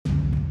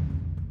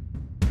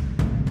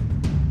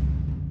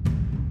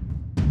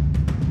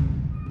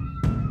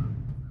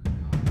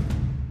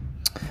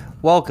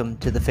Welcome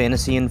to the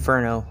Fantasy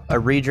Inferno, a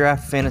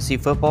redraft fantasy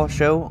football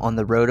show on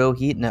the Roto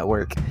Heat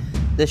Network.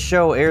 This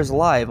show airs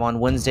live on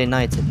Wednesday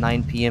nights at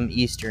 9 p.m.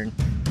 Eastern.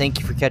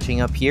 Thank you for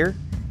catching up here.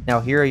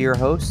 Now here are your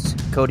hosts,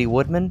 Cody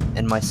Woodman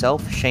and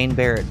myself, Shane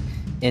Barrett.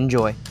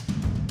 Enjoy.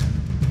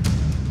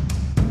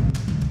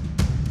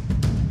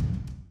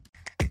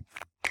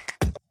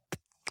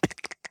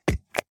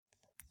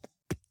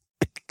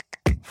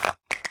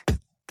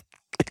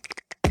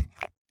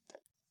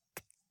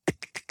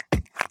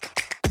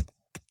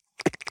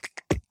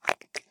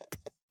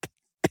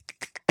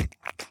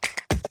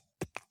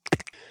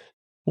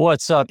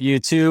 What's up,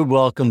 YouTube?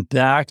 Welcome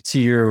back to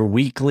your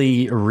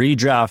weekly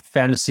redraft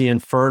Fantasy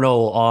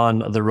Inferno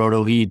on the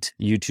Roto Heat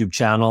YouTube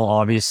channel,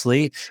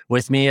 obviously.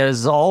 With me,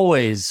 as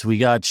always, we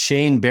got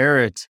Shane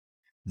Barrett,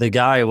 the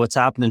guy. What's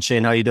happening,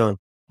 Shane? How you doing?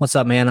 What's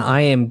up, man?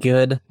 I am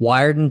good.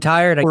 Wired and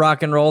tired.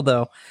 Rock and roll,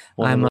 though.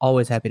 I'm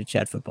always happy to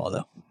chat football,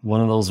 though. One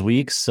of those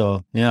weeks.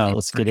 So, yeah,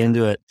 let's get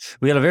into it.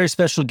 We got a very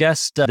special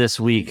guest this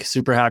week.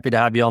 Super happy to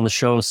have you on the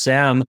show.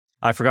 Sam,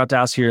 I forgot to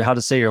ask you how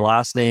to say your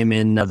last name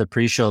in the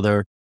pre-show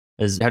there.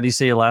 How do you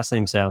say your last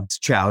name, Sam? It's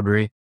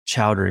Chowdhury.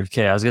 Chowdhury.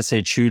 Okay, I was going to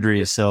say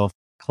Choudhury, so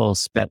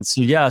close.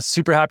 So yeah,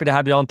 super happy to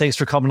have you on. Thanks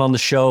for coming on the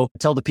show.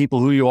 Tell the people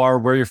who you are,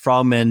 where you're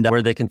from, and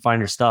where they can find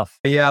your stuff.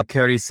 Yeah,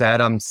 Cody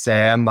said, I'm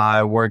Sam.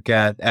 I work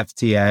at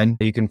FTN.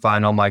 You can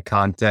find all my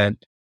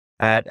content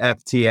at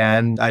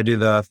FTN. I do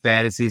the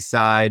fantasy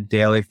side,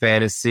 daily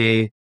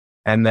fantasy,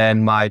 and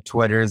then my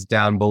Twitter's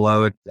down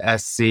below. It's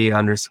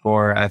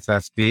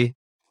SC_FFB.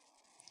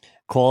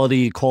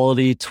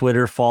 Quality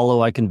Twitter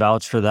follow. I can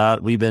vouch for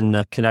that. We've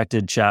been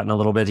connected, chatting a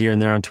little bit here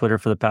and there on Twitter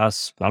for the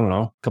past, I don't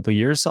know, couple of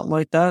years, something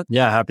like that.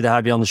 Yeah, happy to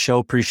have you on the show.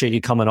 Appreciate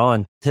you coming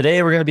on.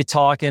 Today, we're going to be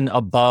talking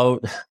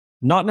about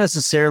not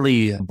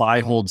necessarily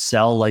buy, hold,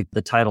 sell like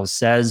the title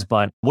says,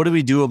 but what do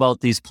we do about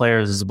these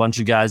players? There's a bunch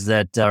of guys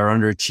that are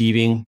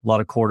underachieving, a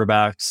lot of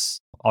quarterbacks,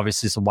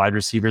 obviously some wide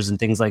receivers and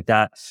things like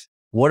that.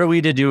 What are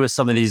we to do with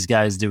some of these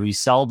guys? Do we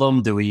sell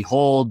them? Do we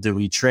hold? Do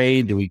we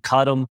trade? Do we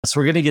cut them? So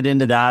we're going to get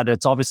into that.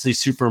 It's obviously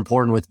super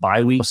important with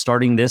bye week.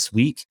 Starting this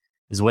week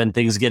is when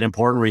things get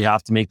important, where you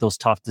have to make those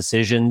tough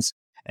decisions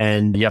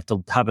and you have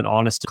to have an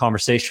honest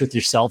conversation with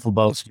yourself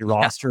about your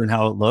roster and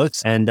how it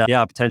looks, and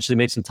potentially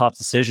make some tough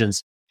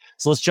decisions.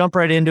 So let's jump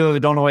right into it. We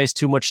don't want to waste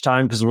too much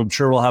time because I'm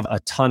sure we'll have a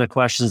ton of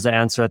questions to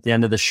answer at the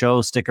end of the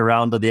show. Stick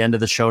around to the end of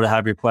the show to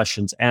have your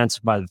questions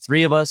answered by the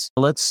three of us.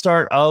 Let's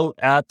start out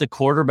at the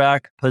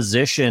quarterback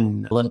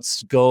position.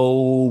 Let's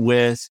go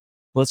with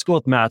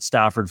Matt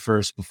Stafford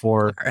first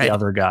before the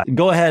other guy.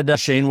 Go ahead,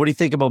 Shane. What do you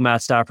think about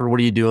Matt Stafford? What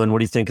are you doing?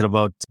 What are you thinking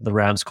about the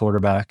Rams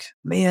quarterback?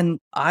 Man,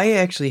 I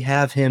actually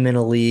have him in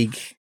a league,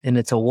 and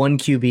it's a 1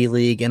 QB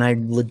league, and I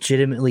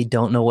legitimately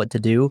don't know what to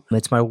do.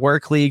 It's my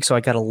work league, so I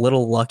got a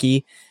little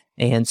lucky,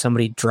 and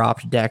somebody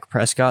dropped Dak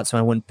Prescott, so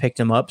I went and picked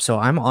him up. So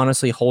I'm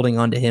honestly holding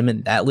on to him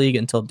in that league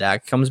until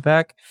Dak comes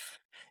back.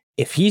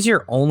 If he's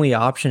your only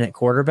option at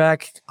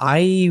quarterback,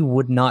 I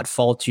would not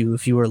fault you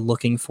if you were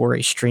looking for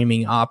a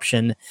streaming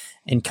option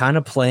and kind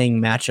of playing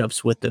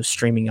matchups with those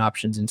streaming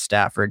options in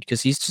Stafford,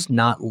 because he's just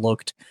not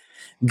looked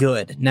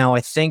good. Now,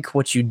 I think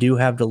what you do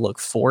have to look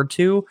forward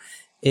to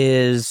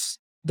is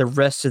the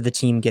rest of the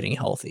team getting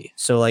healthy.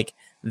 So like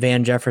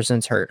Van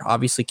Jefferson's hurt.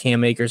 Obviously,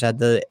 Cam Akers had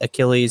the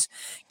Achilles,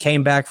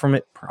 came back from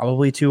it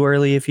probably too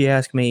early, if you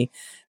ask me.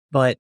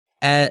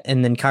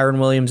 And then Kyren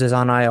Williams is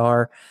on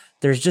IR.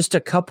 There's just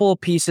a couple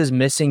of pieces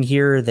missing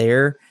here or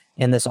there,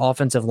 and this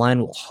offensive line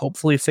will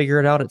hopefully figure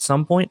it out at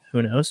some point.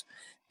 Who knows?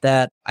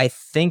 That I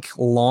think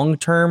long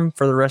term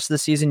for the rest of the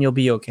season, you'll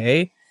be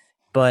okay.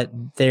 But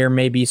there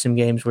may be some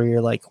games where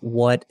you're like,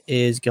 what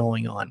is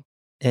going on?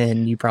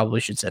 And you probably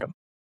should sit them.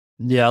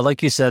 Yeah,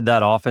 like you said,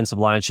 that offensive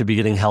line should be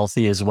getting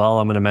healthy as well.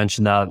 I'm going to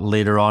mention that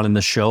later on in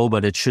the show,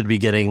 but it should be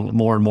getting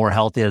more and more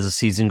healthy as the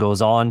season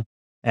goes on.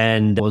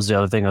 And what was the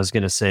other thing I was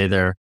going to say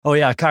there? Oh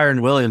yeah,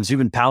 Kyren Williams. You've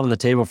been pounding the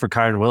table for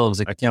Kyren Williams.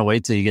 I can't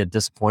wait till you get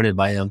disappointed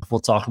by him.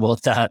 We'll talk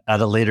about that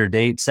at a later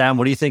date. Sam,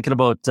 what are you thinking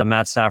about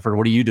Matt Stafford?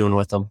 What are you doing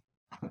with him?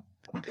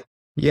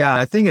 Yeah,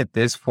 I think at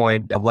this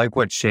point, like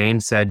what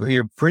Shane said,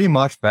 you're pretty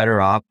much better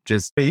off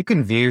you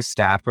can view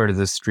Stafford as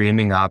a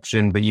streaming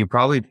option, but you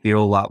probably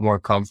feel a lot more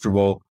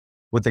comfortable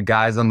with the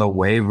guys on the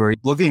waiver.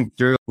 Looking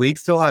through, we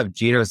still have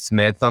Geno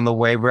Smith on the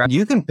waiver.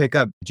 You can pick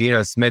up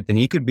Geno Smith and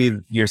he could be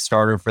your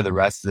starter for the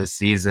rest of the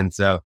season.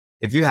 So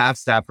if you have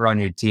Stafford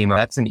on your team,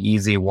 that's an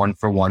easy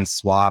 1-for-1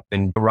 swap,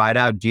 and ride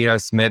out Geno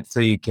Smith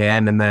so you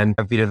can. And then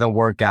if he doesn't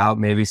work out,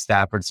 maybe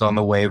Stafford's on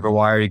the waiver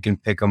wire, you can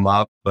pick him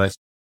up. But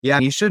yeah,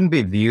 he shouldn't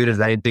be viewed as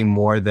anything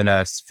more than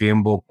a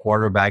streamable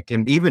quarterback.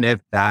 And even if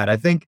that, I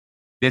think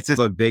this is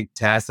a big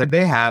test.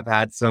 They have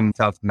had some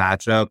tough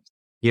matchups.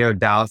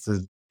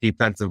 Dallas's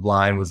defensive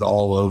line was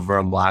all over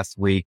them last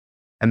week,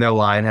 and their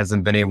line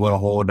hasn't been able to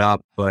hold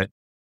up. But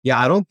yeah,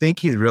 I don't think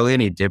he's really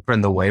any different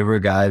than the waiver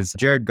guys.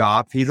 Jared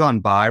Goff, he's on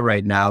bye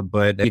right now,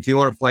 but if you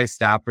want to play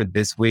Stafford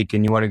this week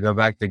and you want to go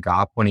back to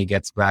Goff when he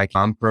gets back,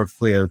 I'm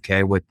perfectly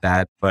okay with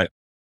that. But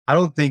I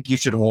don't think you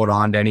should hold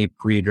on to any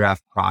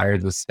pre-draft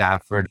priors with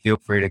Stafford. Feel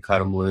free to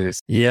cut him loose.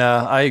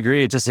 Yeah, I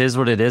agree. It just is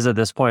what it is at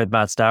this point with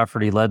Matt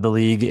Stafford. He led the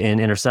league in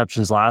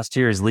interceptions last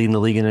year. He's leading the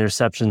league in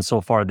interceptions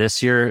so far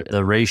this year.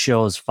 The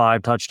ratio is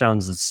 5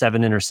 touchdowns and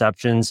 7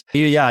 interceptions.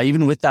 Yeah,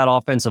 even with that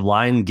offensive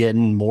line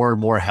getting more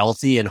and more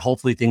healthy, and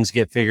hopefully things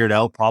get figured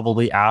out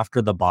probably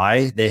after the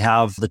bye. They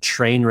have the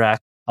train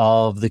wreck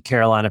of the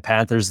Carolina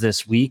Panthers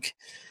this week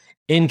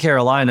in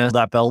Carolina.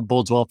 That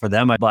bodes well for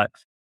them, but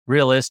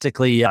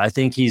realistically, I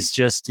think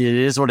it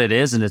is what it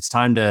is, and it's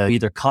time to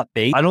either cut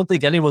bait. I don't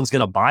think anyone's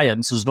going to buy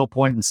him, so there's no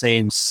point in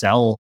saying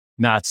sell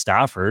Matt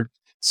Stafford.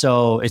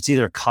 So it's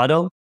either cut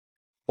him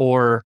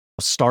or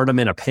start him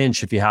in a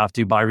pinch if you have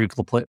to,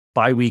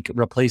 bye-week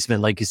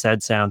replacement, like you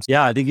said, Sam.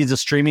 Yeah, I think he's a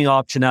streaming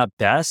option at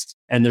best,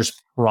 and there's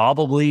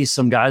probably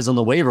some guys on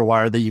the waiver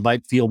wire that you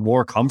might feel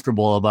more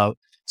comfortable about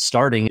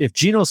starting. If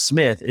Geno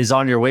Smith is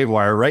on your waiver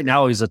wire, right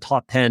now he's a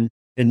top 10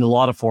 in a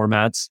lot of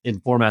formats,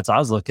 I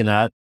was looking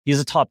at. He's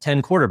a top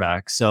 10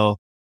 quarterback. So,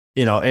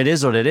 it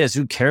is what it is.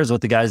 Who cares what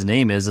the guy's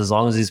name is as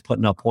long as he's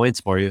putting up points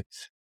for you?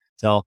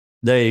 So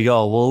there you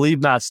go. We'll leave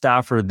Matt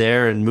Stafford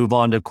there and move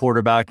on to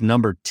quarterback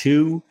number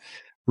 2,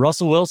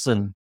 Russell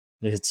Wilson.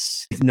 You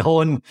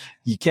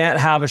can't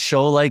have a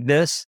show like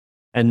this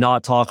and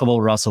not talk about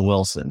Russell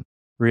Wilson.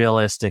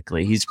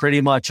 Realistically, he's pretty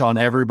much on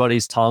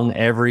everybody's tongue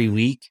every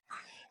week.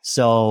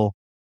 So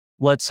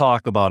let's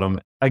talk about him.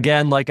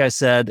 Again, like I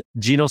said,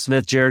 Geno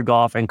Smith, Jared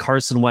Goff, and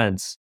Carson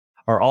Wentz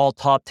are all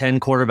top 10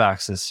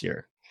 quarterbacks this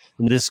year.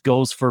 And this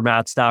goes for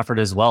Matt Stafford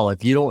as well.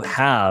 If you don't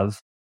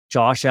have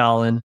Josh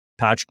Allen,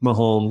 Patrick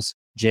Mahomes,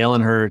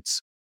 Jalen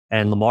Hurts,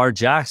 and Lamar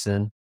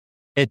Jackson,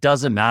 it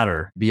doesn't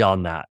matter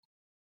beyond that.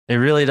 It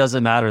really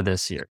doesn't matter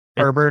this year.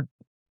 Herbert.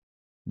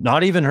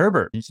 Not even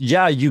Herbert.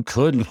 Yeah, you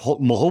could.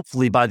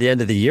 Hopefully by the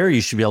end of the year,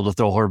 you should be able to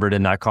throw Herbert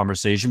in that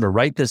conversation. But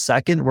right this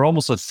second, we're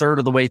almost a third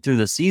of the way through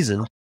the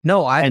season.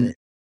 No, and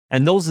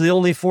those are the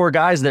only 4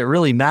 guys that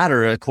really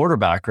matter at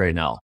quarterback right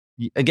now.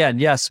 Again,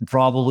 yes,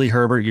 probably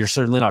Herbert. You're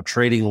certainly not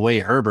trading away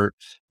Herbert,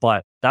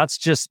 but that's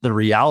just the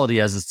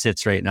reality as it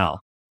sits right now.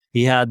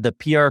 He had the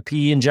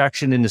PRP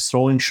injection in his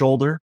throwing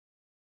shoulder,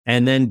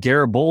 and then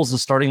Garrett Bowles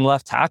is starting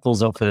left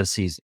tackles out for the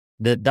season.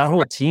 That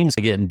whole team's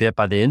getting bit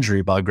by the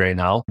injury bug right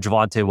now.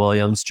 Javonte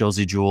Williams,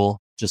 Josie Jewell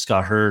just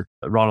got hurt,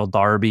 Ronald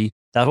Darby.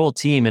 That whole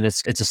team, and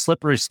it's a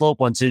slippery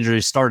slope once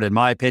injuries start, in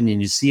my opinion.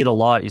 You see it a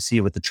lot. You see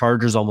it with the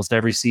Chargers almost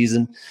every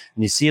season.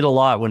 And you see it a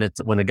lot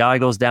when a guy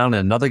goes down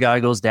and another guy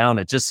goes down.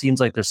 It just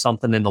seems like there's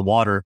something in the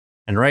water.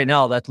 And right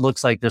now, that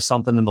looks like there's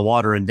something in the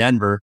water in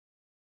Denver.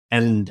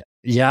 And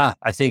yeah,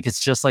 I think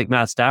it's just like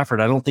Matt Stafford.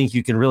 I don't think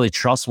you can really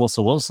trust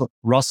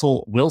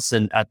Russell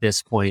Wilson at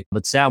this point.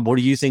 But Sam, what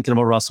are you thinking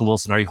about Russell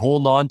Wilson? Are you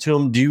holding on to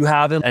him? Do you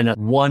have him and a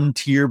 1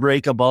 tier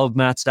break above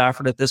Matt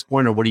Stafford at this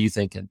point, or what are you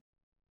thinking?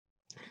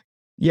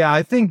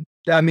 Yeah,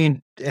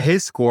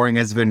 his scoring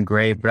has been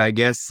great, but I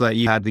guess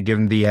you had to give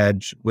him the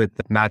edge with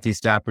Matthew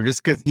Stafford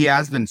just because he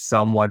has been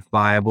somewhat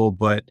viable.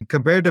 But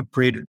compared to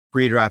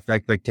pre-draft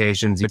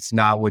expectations, it's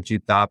not what you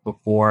thought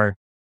before.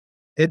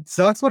 It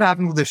sucks what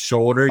happened with his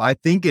shoulder. I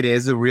think it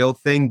is a real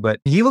thing, but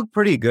he looked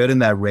pretty good in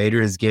that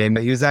Raiders game.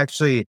 He was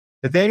actually,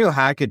 Nathaniel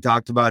Hackett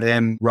talked about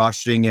him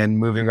rushing and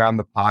moving around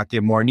the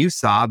pocket more. And you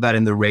saw that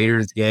in the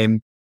Raiders game.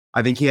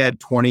 I think he had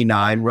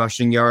 29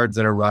 rushing yards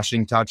and a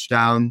rushing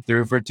touchdown,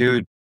 threw for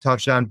 2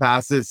 touchdown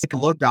passes. It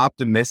looked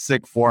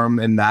optimistic for him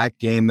in that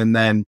game. And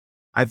then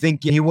I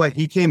think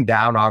he came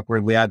down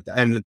awkwardly.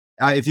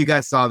 If you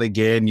guys saw the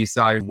game, you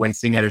saw him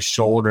wincing at his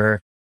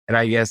shoulder. And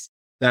I guess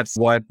that's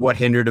what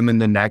hindered him in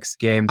the next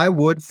game. I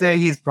would say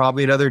he's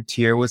probably another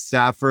tier with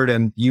Stafford,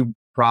 and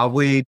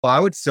I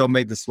would still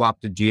make the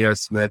swap to Geno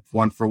Smith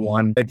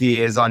 1-for-1 if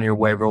he is on your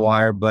waiver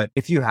wire. But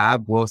if you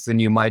have Wilson,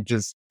 you might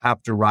just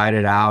have to ride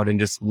it out and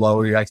just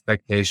lower your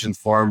expectations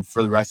for him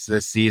for the rest of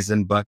the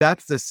season. But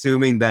that's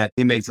assuming that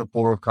he makes a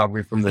full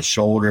recovery from the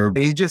shoulder.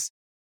 He's just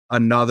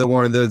another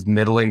one of those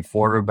middling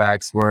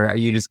quarterbacks where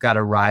you just got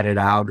to ride it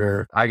out,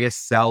 or I guess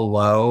sell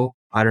low.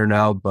 I don't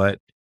know, but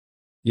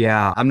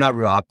yeah, I'm not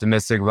real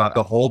optimistic about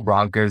the whole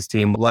Broncos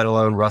team, let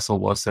alone Russell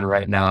Wilson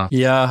right now.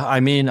 Yeah,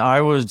 I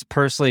was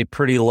personally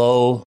pretty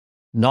low,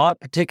 not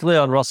particularly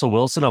on Russell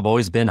Wilson. I've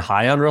always been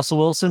high on Russell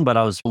Wilson, but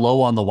I was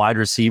low on the wide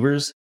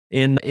receivers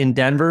in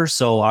Denver.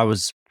 So I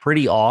was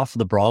pretty off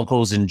the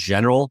Broncos in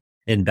general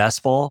in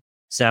best ball.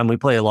 Sam, we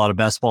play a lot of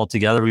best ball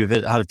together. We've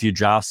had a few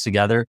drafts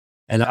together.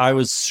 And I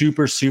was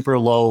super, super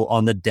low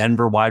on the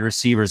Denver wide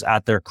receivers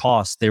at their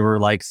cost. They were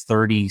like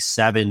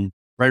 37,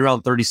 right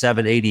around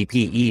 37 ADP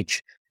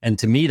each. And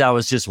to me, that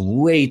was just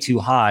way too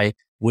high,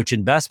 which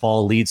in best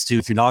ball leads to,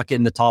 if you're not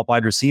getting the top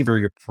wide receiver,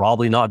 you're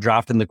probably not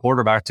drafting the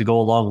quarterback to go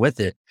along with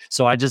it.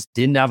 So I just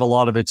didn't have a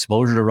lot of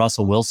exposure to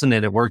Russell Wilson,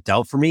 and it worked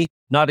out for me.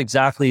 Not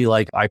exactly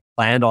like I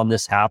planned on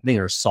this happening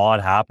or saw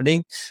it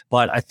happening,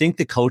 but I think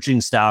the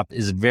coaching staff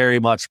is very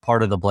much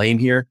part of the blame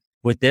here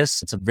with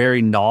this. It's a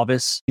very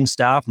novice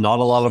staff, not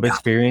a lot of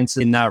experience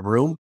in that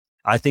room.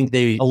 I think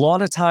a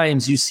lot of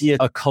times you see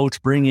a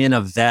coach bring in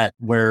a vet,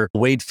 where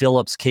Wade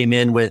Phillips came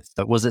in with,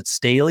 was it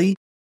Staley?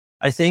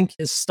 I think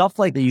it's stuff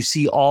like that you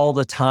see all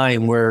the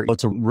time where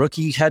it's a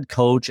rookie head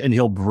coach and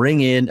he'll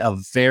bring in a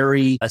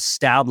very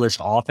established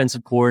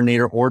offensive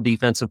coordinator or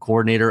defensive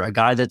coordinator, a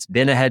guy that's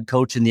been a head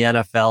coach in the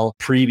NFL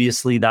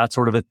previously, that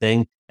sort of a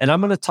thing. And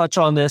I'm going to touch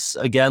on this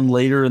again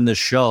later in the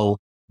show,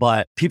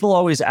 but people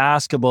always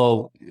ask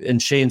about,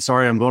 and Shane,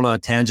 sorry, I'm going on a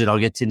tangent. I'll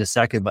get to you in a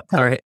second, but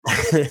All right.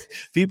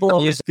 people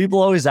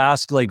always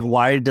ask, like,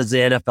 why does the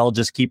NFL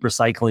just keep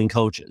recycling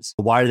coaches?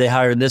 Why are they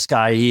hiring this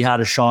guy? He had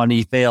a shot and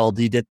he failed.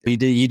 He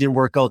didn't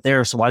work out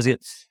there. So why is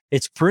it?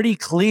 It's pretty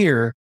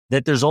clear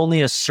that there's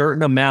only a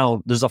certain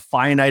amount, there's a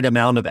finite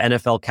amount of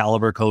NFL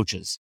caliber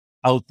coaches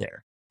out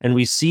there. And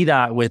we see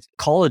that with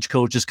college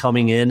coaches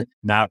coming in,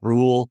 Matt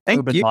Rule,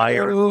 Urban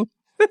Meyer.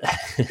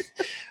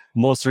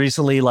 Most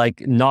recently,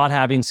 like not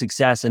having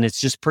success. And it's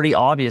just pretty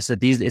obvious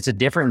that it's a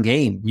different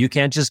game. You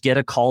can't just get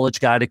a college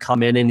guy to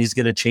come in and he's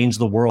going to change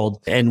the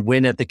world and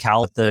win at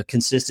the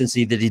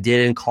consistency that he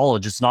did in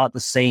college. It's not the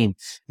same.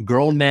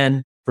 Grown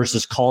men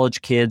versus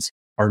college kids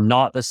are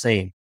not the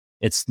same.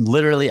 It's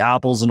literally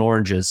apples and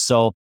oranges.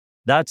 So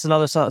that's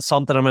another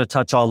something I'm going to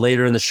touch on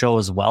later in the show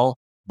as well.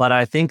 But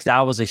I think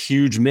that was a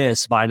huge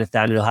miss by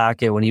Nathaniel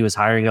Hackett when he was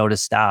hiring out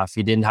his staff.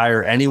 He didn't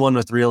hire anyone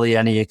with really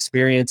any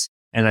experience.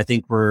 And I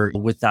think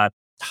with that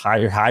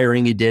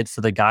hiring he did for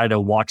the guy to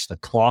watch the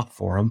clock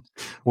for him,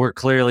 we're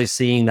clearly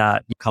seeing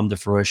that come to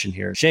fruition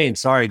here. Shane,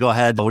 sorry, go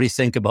ahead. What do you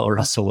think about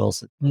Russell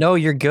Wilson? No,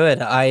 you're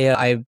good.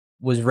 I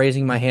was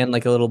raising my hand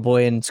like a little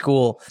boy in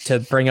school to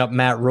bring up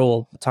Matt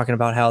Rule, talking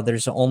about how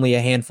there's only a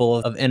handful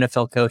of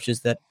NFL coaches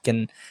that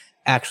can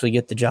actually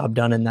get the job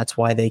done. And that's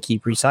why they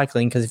keep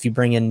recycling. Because if you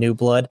bring in new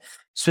blood,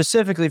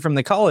 specifically from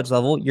the college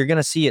level, you're going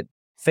to see it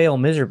fail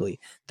miserably.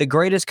 The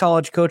greatest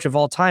college coach of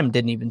all time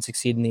didn't even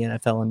succeed in the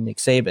NFL, and Nick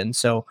Saban.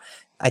 So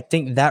I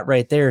think that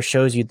right there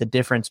shows you the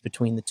difference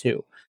between the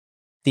two.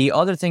 The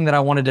other thing that I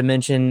wanted to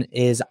mention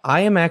is I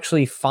am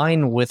actually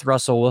fine with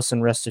Russell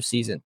Wilson rest of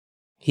season.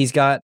 He's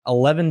got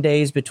 11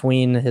 days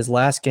between his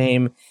last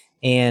game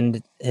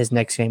and his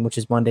next game, which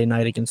is Monday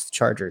night against the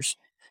Chargers.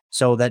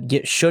 So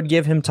that should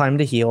give him time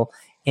to heal.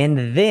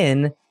 And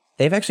then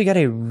they've actually got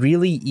a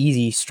really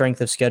easy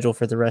strength of schedule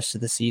for the rest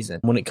of the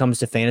season when it comes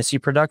to fantasy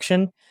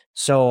production.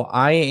 So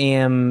I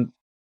am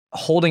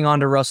holding on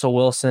to Russell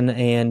Wilson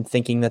and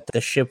thinking that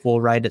the ship will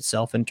right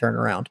itself and turn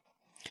around.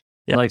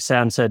 Yeah, like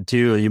Sam said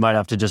too, you might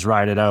have to just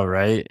ride it out,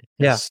 right?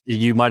 Yeah.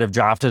 You might have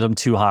drafted him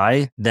too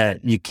high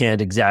that you can't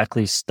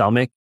exactly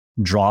stomach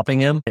dropping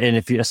him. And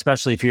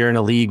especially if you're in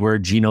a league where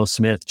Geno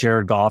Smith,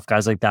 Jared Goff,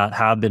 guys like that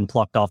have been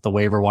plucked off the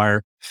waiver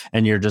wire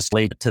and you're just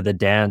late to the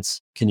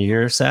dance. Can you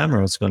hear Sam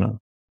or what's going on?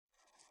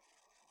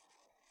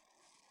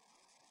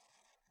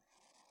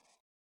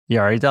 You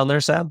all right down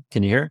there, Sam?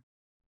 Can you hear?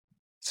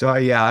 So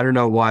yeah, I don't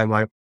know why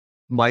my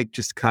mic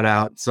just cut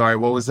out. Sorry,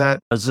 what was that?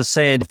 I was just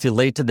saying, if you're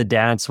late to the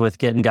dance with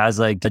getting guys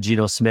like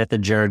Geno Smith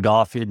and Jared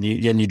Goff, and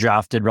you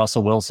drafted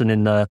Russell Wilson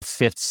in the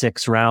 5th,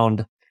 6th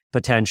round,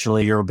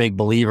 potentially you're a big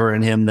believer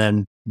in him,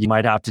 then you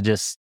might have to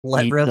just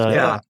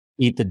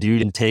eat the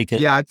dude and take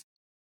it.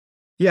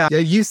 Yeah,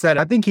 you said,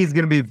 I think he's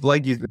going to be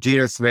like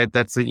Geno Smith.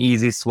 That's an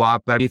easy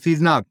swap. But if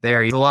he's not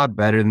there, he's a lot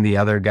better than the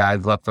other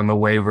guys left on the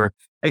waiver,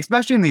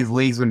 especially in these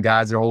leagues when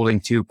guys are holding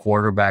 2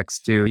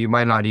 quarterbacks too. You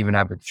might not even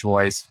have a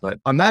choice.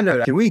 But on that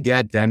note, can we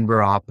get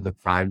Denver off of the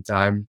prime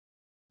time?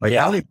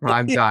 How many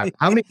prime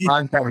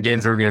time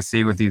games are we going to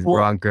see with these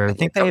Broncos? I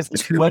think they have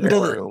 2.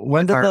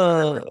 When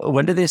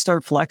do they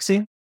start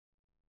flexing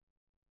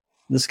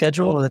the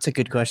schedule? Oh, that's a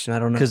good question. I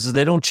don't know. Because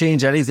they don't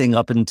change anything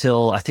up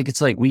until I think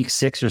it's like week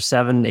 6 or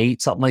 7,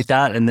 8, something like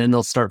that. And then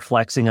they'll start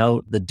flexing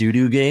out the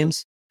doo-doo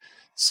games.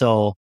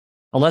 So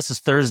unless it's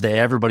Thursday,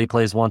 everybody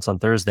plays once on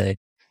Thursday.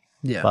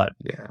 Yeah. But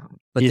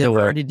they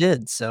already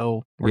did.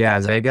 So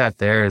they got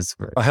theirs.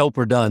 I hope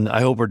we're done.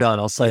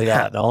 I'll say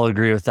that. I'll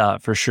agree with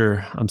that for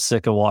sure. I'm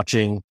sick of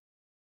watching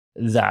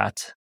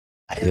that.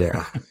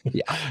 Yeah.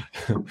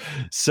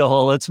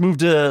 So let's move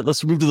to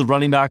the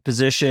running back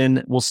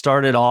position. We'll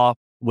start it off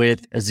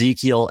with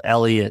Ezekiel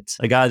Elliott,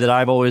 a guy that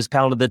I've always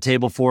pounded the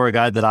table for, a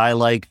guy that I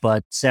like.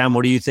 But Sam,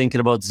 what are you thinking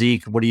about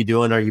Zeke? What are you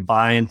doing? Are you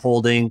buying,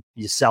 holding?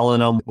 You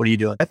selling him? What are you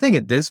doing? I think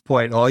at this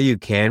point, all you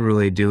can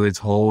really do is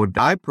hold.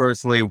 I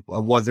personally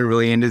wasn't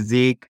really into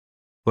Zeke,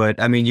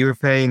 but I mean, you were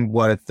paying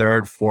a 3rd,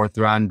 4th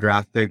round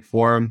draft pick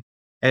for him.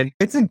 And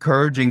it's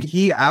encouraging.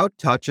 He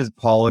out-touches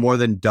Pollard more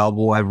than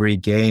double every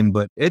game,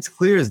 but it's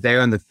clear as day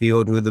on the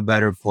field who the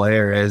better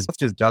player is. He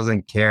just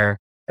doesn't care.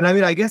 And I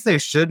mean, I guess they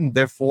shouldn't.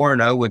 They're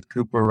 4-0 with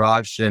Cooper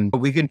Rush. And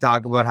we can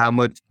talk about how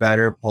much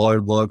better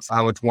Pollard looks,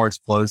 how much more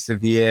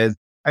explosive he is.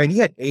 I mean, he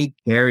had 8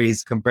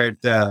 carries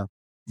compared to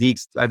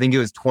Zeke's, I think it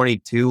was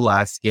 22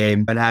 last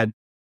game, and had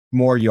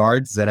more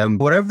yards than him.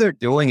 Whatever they're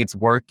doing, it's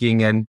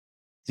working. And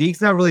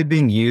Zeke's not really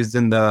being used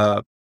in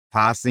the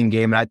passing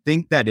game. And I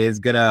think that is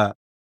going to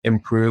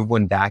improve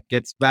when Dak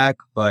gets back.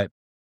 But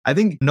I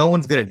think no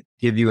one's going to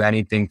give you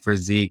anything for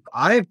Zeke.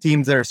 I have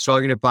teams that are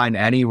struggling to find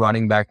any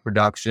running back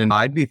production.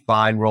 I'd be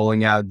fine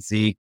rolling out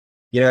Zeke.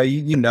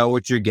 You know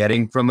what you're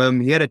getting from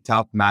him. He had a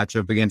tough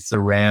matchup against the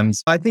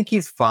Rams. I think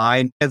he's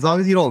fine. As long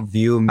as you don't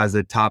view him as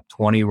a top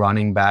 20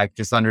 running back,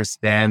 just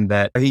understand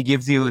that he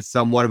gives you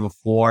somewhat of a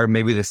floor,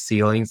 maybe the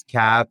ceiling's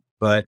capped,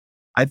 but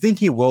I think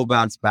he will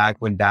bounce back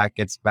when Dak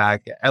gets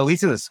back, at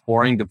least in the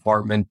scoring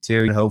department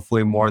too, and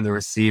hopefully more in the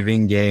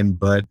receiving game.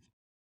 But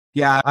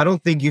yeah, I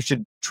don't think you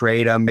should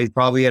trade him. He's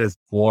probably at his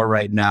floor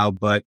right now,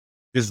 but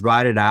just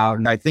ride it out.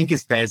 And I think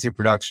his fantasy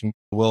production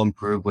will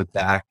improve with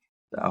Dak.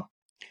 So.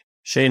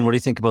 Shane, what do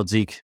you think about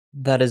Zeke?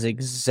 That is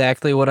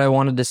exactly what I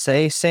wanted to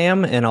say,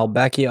 Sam, and I'll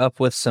back you up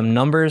with some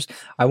numbers.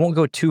 I won't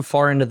go too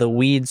far into the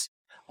weeds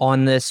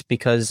on this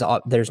because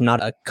there's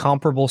not a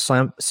comparable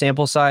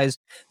sample size,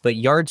 but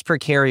yards per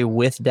carry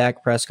with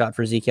Dak Prescott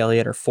for Zeke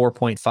Elliott are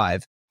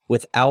 4.5,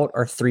 without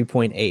are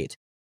 3.8.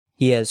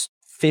 He has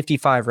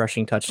 55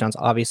 rushing touchdowns.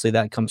 Obviously,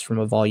 that comes from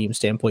a volume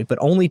standpoint, but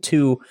only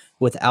 2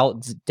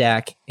 without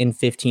Dak in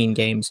 15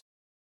 games.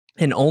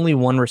 And only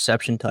 1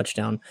 reception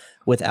touchdown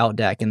without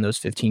Dak in those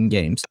 15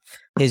 games.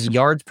 His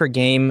yards per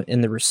game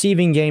in the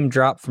receiving game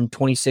dropped from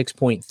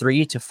 26.3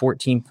 to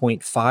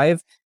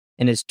 14.5,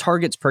 and his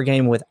targets per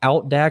game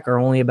without Dak are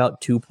only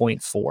about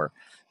 2.4.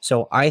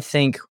 So I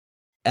think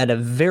at a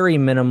very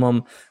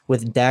minimum,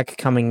 with Dak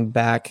coming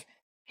back,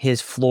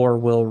 his floor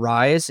will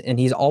rise, and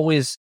he's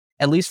always,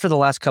 at least for the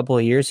last couple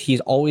of years,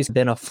 he's always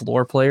been a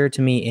floor player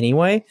to me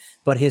anyway,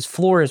 but his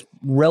floor is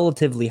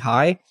relatively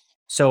high.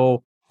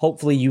 So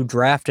hopefully you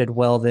drafted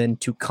well then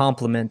to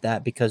complement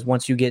that, because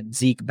once you get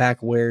Zeke back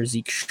where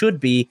Zeke should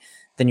be,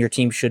 then your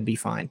team should be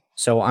fine.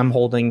 So I'm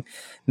holding,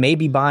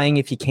 maybe buying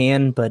if you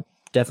can, but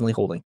definitely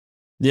holding.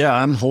 Yeah,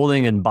 I'm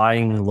holding and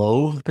buying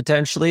low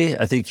potentially.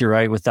 I think you're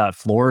right with that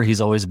floor. He's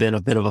always been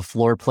a bit of a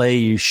floor play.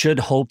 You should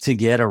hope to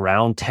get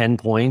around 10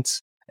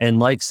 points. And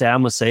like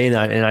Sam was saying,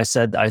 and I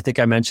said, I think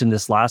I mentioned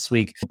this last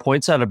week,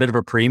 points at a bit of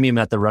a premium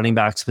at the running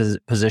backs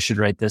position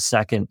right this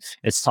second.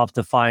 It's tough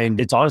to find.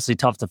 It's honestly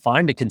tough to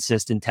find a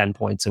consistent 10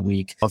 points a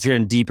week. If you're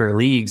in deeper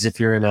leagues, if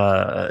you're in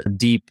a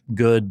deep,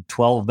 good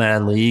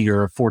 12-man league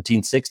or a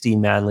 14,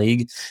 16-man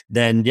league,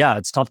 then yeah,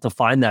 it's tough to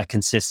find that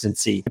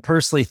consistency. I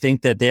personally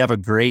think that they have a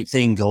great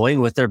thing going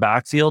with their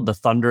backfield, the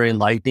Thunder and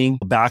Lightning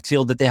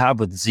backfield that they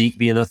have, with Zeke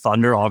being the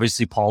Thunder.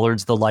 Obviously,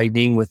 Pollard's the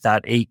Lightning with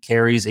that 8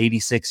 carries,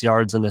 86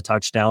 yards and a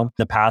touchdown.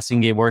 The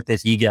passing game work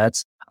that he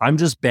gets. I'm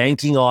just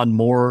banking on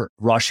more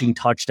rushing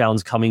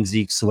touchdowns coming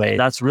Zeke's way.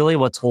 That's really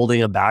what's holding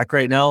him back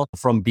right now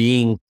from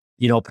being,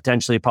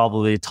 potentially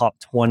probably a top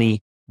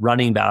 20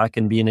 running back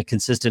and being a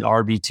consistent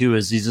RB2,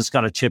 is he's just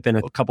got to chip in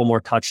a couple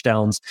more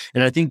touchdowns.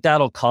 And I think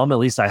that'll come. At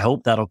least I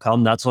hope that'll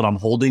come. That's what I'm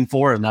holding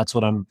for. And that's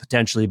what I'm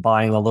potentially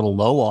buying a little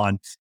low on.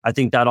 I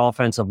think that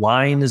offensive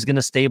line is going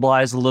to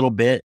stabilize a little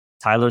bit.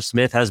 Tyler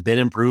Smith has been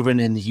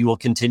improving, and he will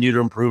continue to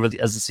improve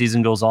as the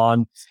season goes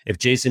on. If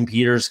Jason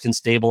Peters can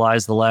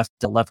stabilize the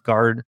left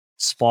guard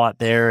spot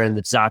there, and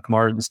if Zach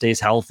Martin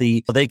stays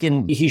healthy,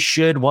 he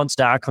should, once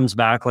Dak comes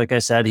back, like I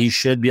said, he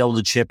should be able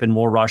to chip in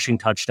more rushing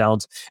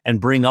touchdowns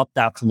and bring up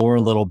that floor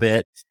a little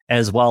bit,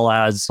 as well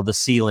as the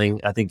ceiling.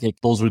 I think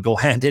those would go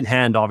hand in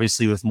hand,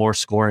 obviously, with more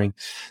scoring.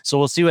 So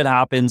we'll see what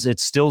happens.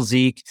 It's still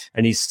Zeke,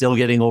 and he's still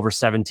getting over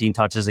 17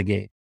 touches a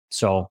game.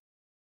 So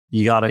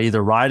you got to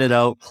either ride it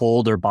out,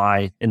 hold, or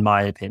buy, in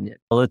my opinion.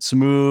 Let's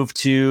move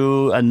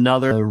to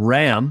another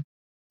Ram,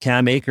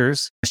 Cam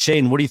Akers.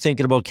 Shane, what are you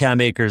thinking about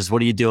Cam Akers?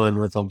 What are you doing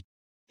with him?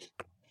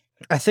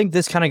 I think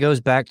this kind of goes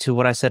back to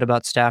what I said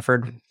about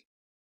Stafford.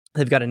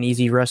 They've got an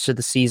easy rest of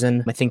the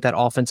season. I think that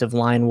offensive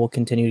line will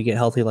continue to get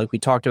healthy like we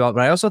talked about,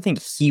 but I also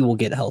think he will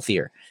get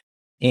healthier.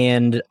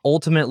 And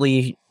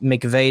ultimately,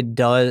 McVay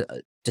does,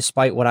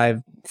 despite what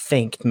I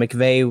think,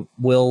 McVay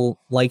will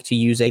like to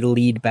use a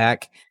lead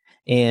back.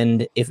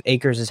 And if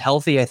Akers is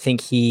healthy, I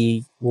think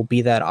he will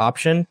be that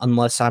option,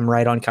 unless I'm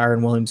right on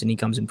Kyren Williams and he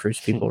comes and proves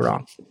people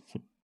wrong.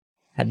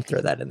 Had to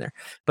throw that in there.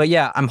 But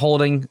yeah, I'm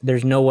holding.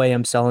 There's no way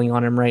I'm selling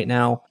on him right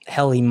now.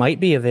 Hell, he might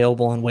be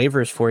available on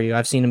waivers for you.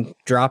 I've seen him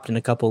dropped in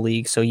a couple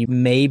leagues, so you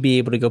may be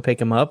able to go pick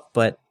him up,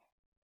 but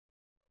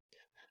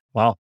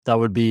wow,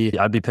 I'd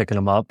be picking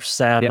him up.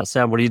 Sam,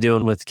 what are you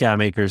doing with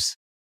Cam Akers?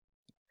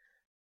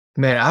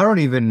 Man, I don't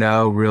even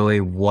know really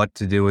what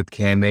to do with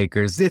Cam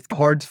Akers. It's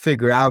hard to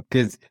figure out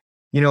because,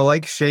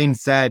 like Shane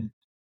said,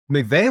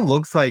 McVay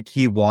looks like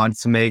he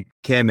wants to make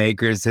Cam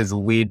Akers his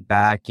lead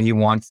back. He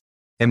wants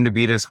him to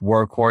be this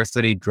workhorse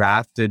that he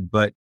drafted,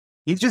 but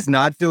he's just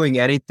not doing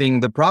anything.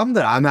 The problem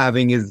that I'm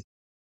having is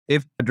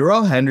if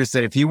Darrell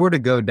Henderson, if he were to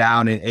go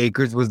down and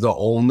Akers was the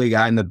only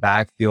guy in the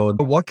backfield,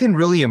 what can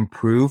really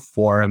improve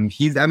for him?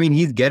 He's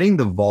getting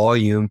the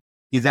volume.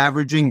 He's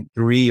averaging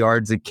 3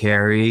 yards a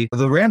carry.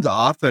 The Rams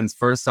offense,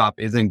 first off,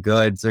 isn't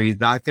good, so he's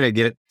not going to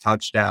get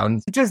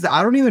touchdowns.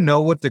 I don't even know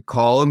what to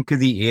call him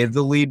because he is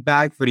the lead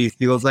back, but he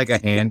feels like a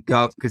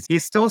handcuff because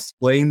he's still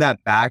splitting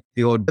that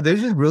backfield. But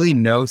there's just really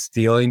no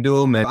stealing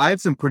to him. And I have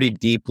some pretty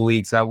deep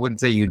leagues, so I wouldn't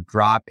say you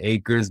drop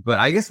Akers, but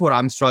I guess what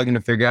I'm struggling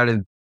to figure out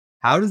is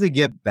how does it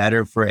get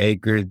better for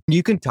Akers?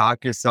 You can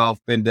talk yourself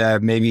into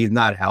maybe he's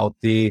not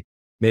healthy.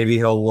 Maybe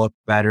he'll look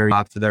better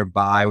after their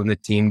bye when the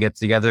team gets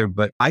together,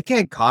 but I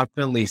can't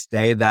confidently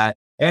say that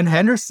And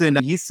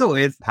Henderson, he still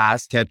is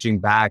pass catching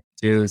back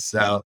too.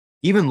 So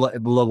even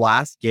the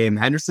last game,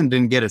 Henderson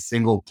didn't get a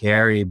single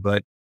carry,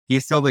 but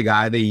he's still the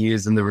guy they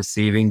use in the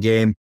receiving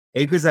game.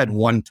 Akers had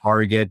one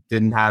target,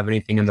 didn't have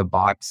anything in the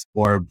box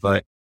score,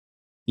 but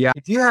yeah,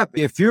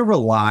 if you're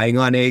relying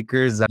on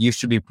Akers, you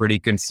should be pretty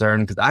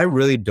concerned because I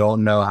really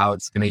don't know how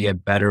it's going to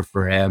get better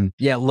for him.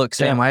 Yeah, look,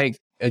 Sam, I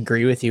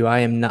agree with you.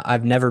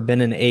 I've never been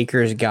an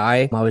Akers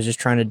guy. I was just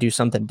trying to do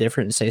something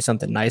different and say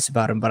something nice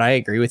about him, but I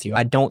agree with you.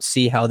 I don't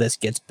see how this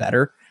gets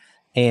better.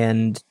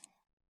 And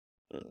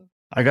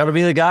I got to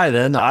be the guy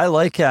then. I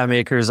like Cam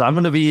Akers. I'm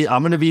going to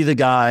be the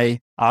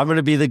guy. I'm going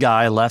to be the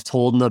guy left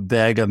holding a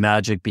bag of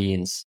magic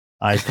beans.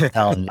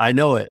 I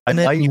know it. And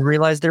then you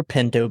realize they're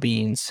pinto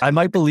beans. I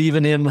might believe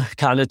in him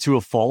kind of to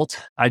a fault.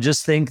 I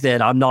just think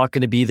that I'm not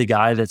going to be the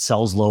guy that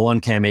sells low on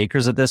Cam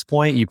Akers at this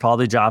point. You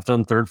probably drafted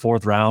him third,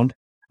 fourth round.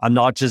 I'm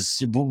not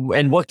just,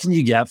 and what can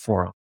you get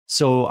for him?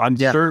 So I'm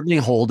certainly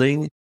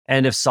holding.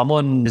 And if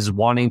someone is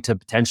wanting to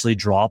potentially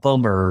drop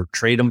him or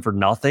trade him for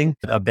nothing,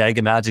 a bag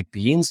of magic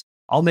beans,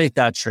 I'll make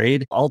that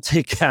trade. I'll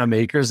take Cam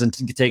Akers and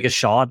take a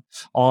shot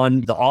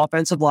on the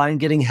offensive line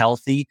getting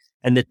healthy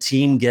and the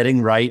team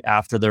getting right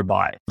after their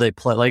bye. They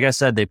play, like I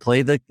said, they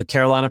play the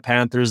Carolina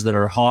Panthers that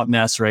are a hot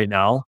mess right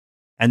now,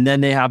 and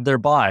then they have their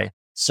bye.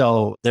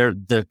 So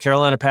the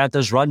Carolina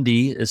Panthers run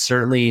D is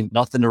certainly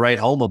nothing to write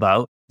home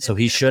about. So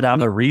he should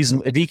have a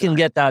reason. If he can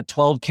get that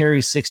 12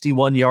 carry,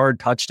 61-yard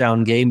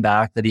touchdown game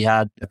back that he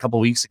had a couple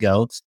weeks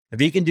ago,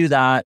 if he can do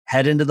that,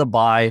 head into the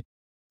bye,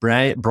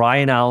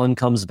 Brian Allen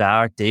comes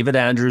back, David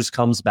Andrews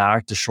comes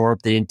back to shore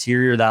up the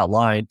interior of that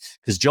line,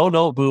 because Joe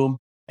Noteboom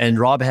and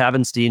Rob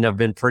Havenstein have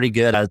been pretty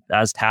good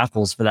as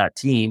tackles for that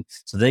team.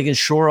 So they can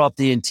shore up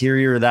the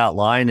interior of that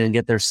line and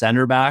get their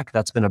center back.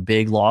 That's been a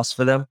big loss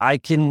for them.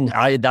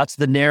 That's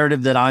the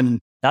narrative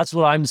that's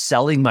what I'm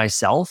selling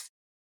myself.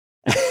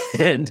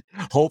 And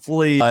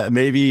hopefully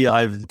maybe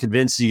I've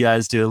convinced you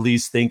guys to at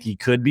least think he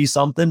could be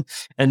something.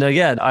 And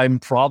again, I'm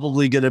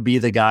probably going to be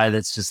the guy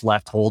that's just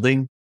left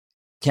holding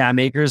Cam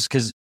Akers,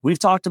 because we've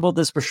talked about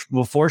this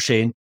before,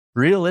 Shane.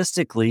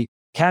 Realistically,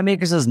 Cam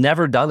Akers has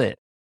never done it.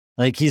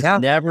 Like he's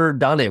never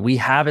done it. We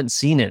haven't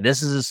seen it.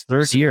 This is his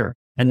third year.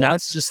 And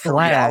that's just the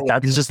reality.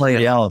 That's just like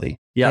reality.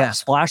 Yeah.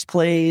 Splash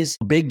plays,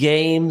 big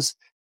games,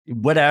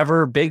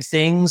 whatever, big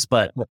things,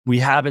 but we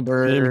haven't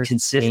seen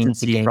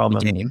consistency from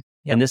him.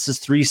 And this is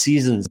 3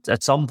 seasons.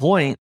 At some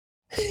point,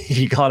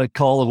 you got to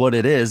call it what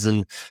it is.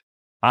 And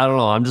I don't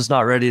know. I'm just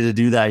not ready to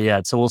do that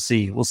yet. So we'll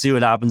see. We'll see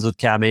what happens with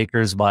Cam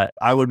Akers, but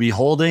I would be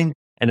holding.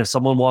 And if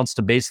someone wants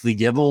to basically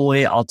give him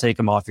away, I'll take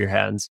him off your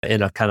hands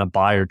in a kind of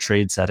buy or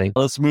trade setting.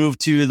 Let's move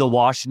to the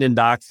Washington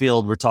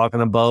backfield. We're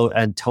talking about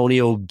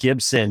Antonio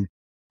Gibson.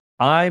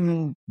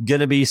 I'm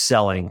going to be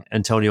selling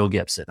Antonio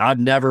Gibson. I've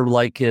never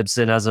liked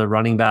Gibson as a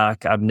running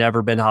back. I've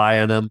never been high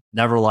on him,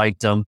 never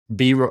liked him.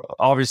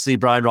 Obviously,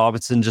 Brian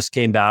Robinson just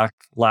came back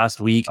last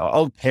week,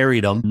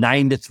 carried him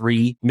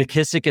 9-3.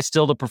 McKissick is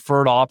still the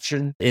preferred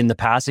option in the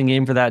passing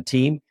game for that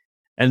team.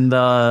 And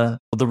the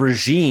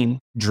regime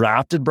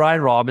drafted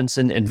Brian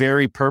Robinson and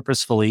very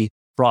purposefully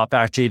brought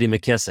back J.D.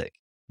 McKissick.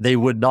 They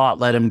would not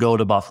let him go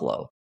to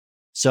Buffalo.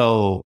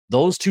 So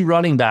those two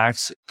running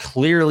backs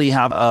clearly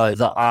have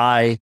the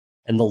eye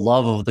and the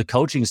love of the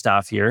coaching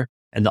staff here.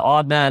 And the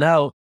odd man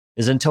out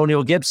is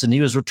Antonio Gibson. He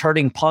was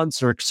returning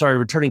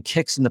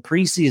kicks in the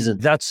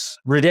preseason. That's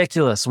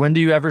ridiculous. When do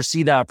you ever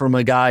see that from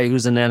a guy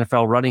who's an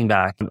NFL running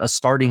back, a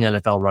starting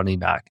NFL running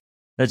back?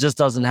 That just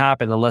doesn't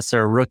happen unless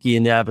they're a rookie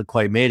and they haven't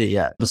quite made it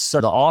yet. So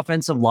the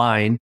offensive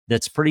line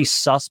that's pretty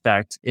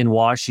suspect in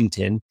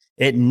Washington,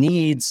 it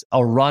needs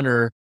a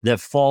runner that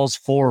falls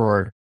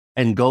forward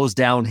and goes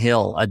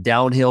downhill, a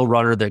downhill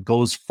runner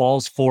that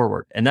falls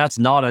forward. And that's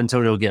not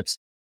Antonio Gibson.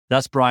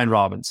 That's Brian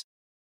Robinson.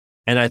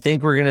 And I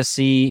think we're going to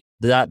see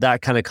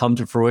that kind of come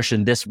to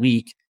fruition this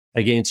week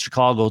against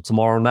Chicago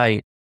tomorrow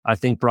night. I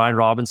think Brian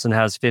Robinson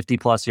has 50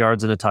 plus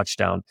yards and a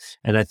touchdown.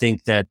 And I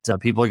think that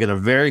people are going to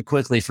very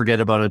quickly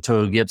forget about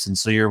Antonio Gibson.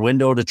 So your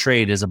window to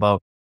trade is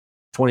about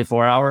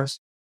 24 hours.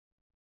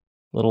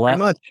 A little less.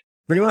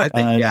 Pretty much.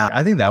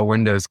 I think that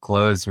window's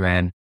closed,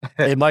 man.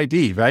 It might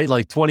be, right?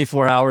 Like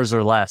 24 hours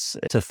or less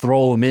to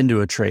throw him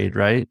into a trade,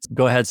 right?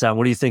 Go ahead, Sam.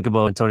 What do you think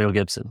about Antonio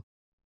Gibson?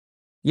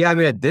 Yeah, I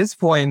mean, at this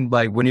point,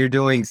 like when you're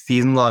doing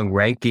season-long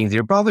rankings,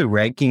 you're probably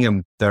ranking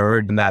him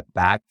third in that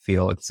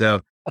backfield.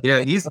 So,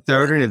 he's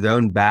third in his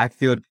own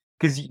backfield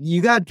because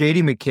you got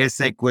J.D.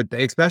 McKissick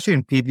especially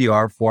in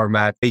PPR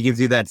format, it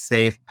gives you that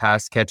safe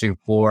pass-catching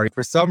floor.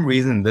 For some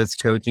reason, this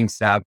coaching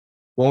staff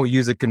won't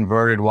use a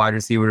converted wide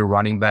receiver to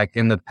running back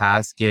in the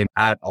pass game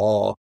at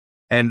all.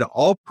 And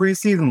all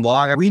preseason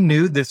long, we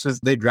knew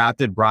they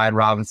drafted Brian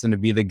Robinson to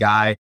be the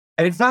guy.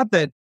 And it's not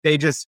that they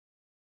just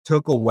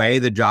took away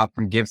the job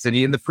from Gibson.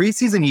 In the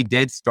preseason, he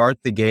did start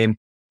the game.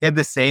 He had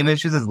the same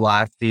issues as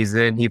last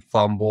season. He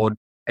fumbled.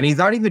 And he's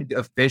not even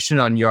efficient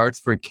on yards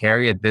per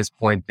carry at this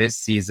point this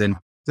season.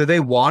 So they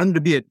want him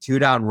to be a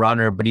 2-down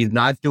runner, but he's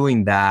not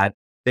doing that.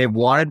 They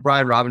wanted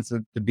Brian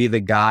Robinson to be the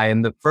guy.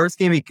 And the first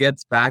game he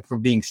gets back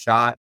from being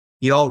shot,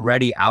 he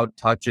already out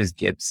touches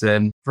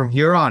Gibson. From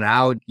here on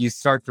out, you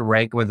start to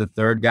rank with the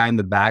third guy in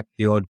the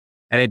backfield,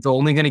 and it's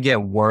only going to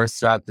get worse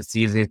throughout the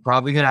season. He's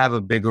probably going to have a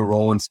bigger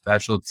role in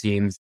special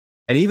teams.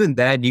 And even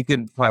then, you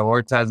can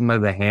prioritize him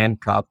as a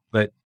handcuff,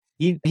 but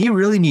he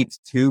really needs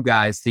two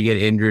guys to get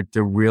injured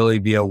to really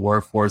be a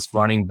workhorse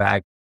running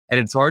back. And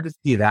it's hard to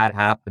see that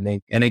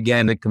happening. And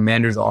again, the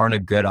Commanders aren't a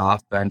good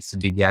offense to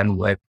begin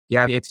with.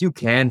 Yeah, if you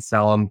can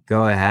sell him,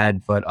 go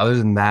ahead. But other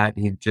than that,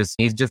 he's just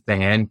a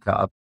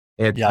handcuff.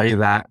 It's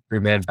that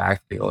three-man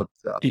backfield.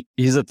 So.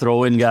 He's a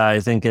throw-in guy, I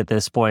think, at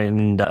this point.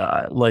 And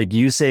like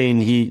you saying,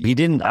 he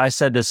didn't, I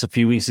said this a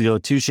few weeks ago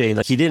too, Shane,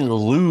 like he didn't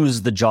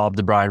lose the job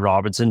to Brian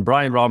Robinson.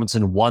 Brian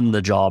Robinson won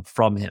the job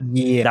from him.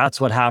 Yeah.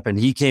 That's what happened.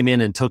 He came in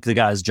and took the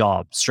guy's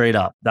job straight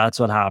up. That's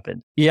what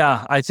happened.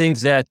 Yeah, I think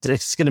that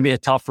it's going to be a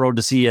tough road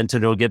to see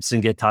Antonio Gibson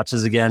get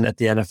touches again at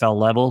the NFL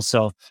level.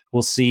 So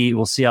we'll see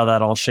how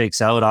that all shakes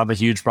out. I'm a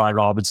huge Brian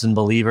Robinson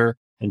believer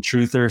and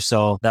truther,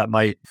 so that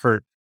might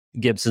hurt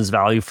Gibson's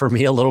value for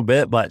me a little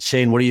bit. But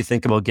Shane, what do you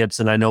think about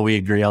Gibson? I know we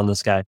agree on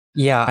this guy.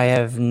 Yeah, I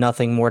have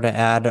nothing more to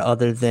add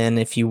other than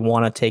if you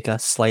want to take a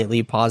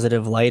slightly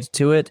positive light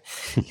to it,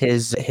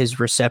 his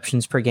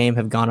receptions per game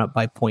have gone up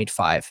by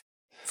 0.5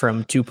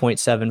 from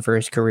 2.7 for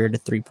his career to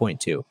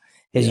 3.2.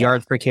 His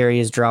yards per carry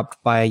has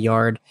dropped by a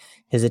yard.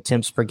 His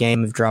attempts per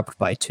game have dropped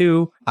by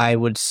 2. I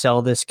would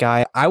sell this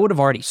guy. I would have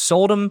already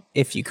sold him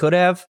if you could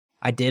have.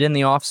 I did in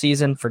the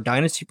offseason for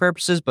dynasty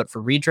purposes, but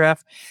for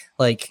redraft,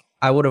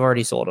 I would have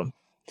already sold him.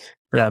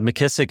 Yeah,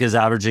 McKissick is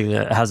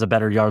has a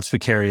better yards per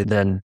carry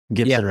than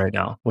Gibson right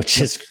now,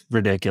 which is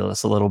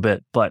ridiculous a little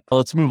bit. But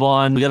let's move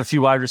on. We got a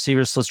few wide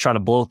receivers, so let's try to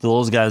blow through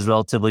those guys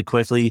relatively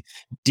quickly.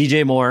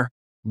 DJ Moore,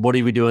 what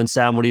are we doing?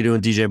 Sam, what are you doing,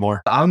 DJ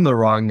Moore? I'm the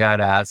wrong guy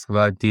to ask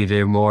about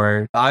DJ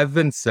Moore. I've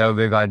been so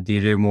big on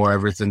DJ Moore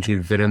ever since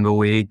he's been in the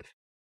league.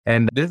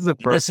 And this is the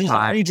first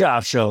time. This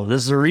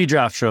is a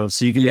redraft show,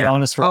 so you can be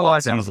honest for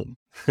one season.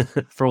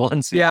 For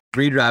once. Yeah,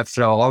 redraft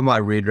show. All my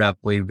redraft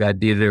league got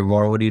DJ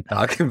Moore. What are you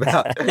talking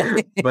about?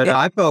 But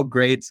I felt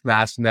great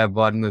smashing that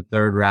button in the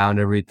third round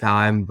every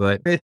time.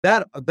 But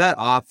that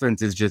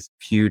offense is just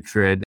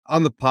putrid.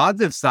 On the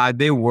positive side,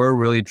 they were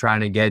really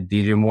trying to get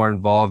DJ Moore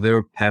involved. They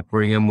were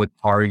peppering him with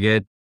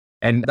targets.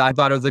 And I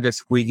thought it was like a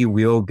squeaky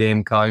wheel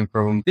game coming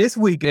from him. This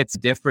week, it's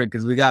different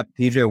because we got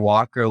PJ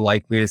Walker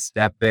likely to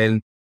step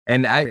in.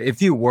 And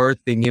if you were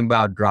thinking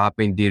about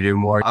dropping DJ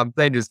Moore, I'm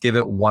saying just give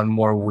it one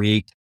more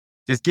week.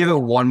 Just give it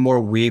one more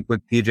week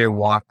with PJ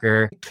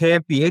Walker. It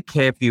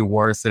can't be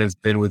worse than it's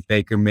been with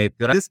Baker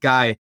Mayfield. This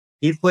guy,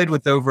 he's played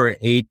with over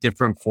 8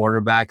 different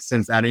quarterbacks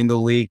since entering the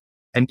league.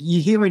 And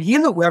he's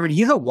a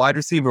wide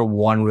receiver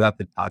 1 without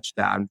the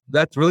touchdown.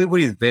 That's really what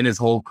he's been his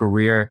whole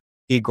career.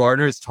 He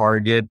garners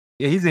target.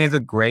 He's a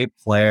great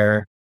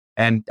player.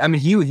 And I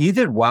mean, he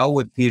did well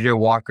with PJ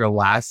Walker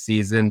last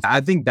season.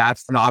 I think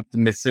that's an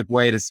optimistic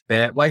way to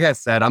spin it. Like I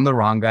said, I'm the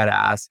wrong guy to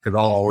ask because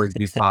I'll always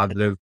be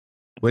positive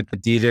with the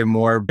DJ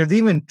Moore. There's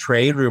even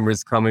trade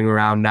rumors coming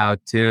around now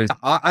too.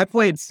 I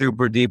played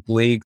super deep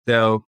league,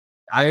 so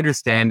I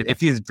understand if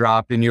he's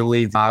dropped in your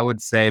league, I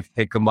would say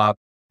pick him up.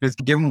 Just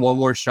give him one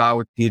more shot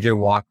with PJ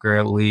Walker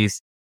at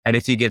least. And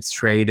if he gets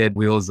traded,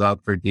 wheels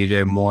up for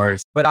DJ Moore.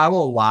 But I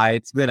won't lie,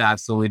 it's been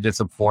absolutely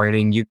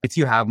disappointing. If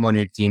you have him on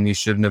your team, you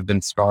shouldn't have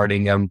been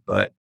starting him.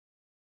 But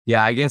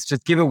yeah, I guess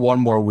just give it one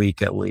more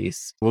week at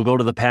least. We'll go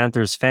to the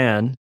Panthers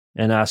fan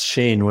and ask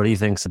Shane, what do you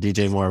think of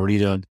DJ Moore? What are you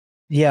doing?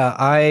 Yeah,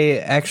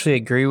 I actually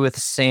agree with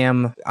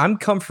Sam. I'm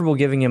comfortable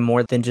giving him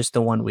more than just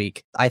the 1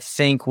 week. I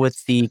think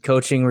with the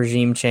coaching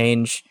regime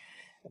change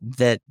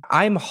that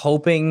I'm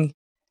hoping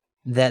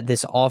that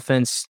this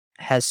offense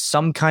has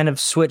some kind of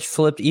switch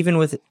flipped. Even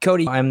with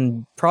Cody,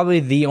 I'm probably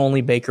the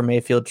only Baker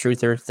Mayfield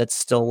truther that's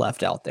still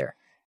left out there.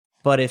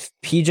 But if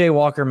PJ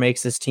Walker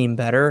makes this team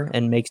better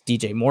and makes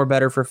DJ Moore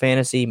better for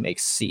fantasy,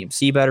 makes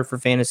CMC better for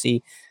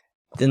fantasy,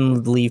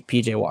 then leave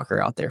PJ Walker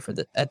out there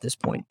at this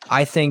point.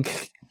 I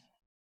think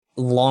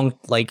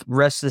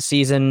rest of the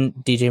season,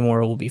 DJ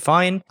Moore will be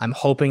fine. I'm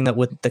hoping that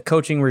with the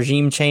coaching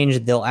regime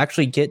change, they'll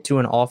actually get to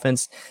an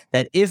offense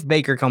that if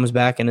Baker comes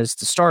back and is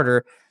the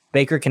starter,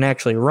 Baker can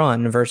actually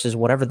run versus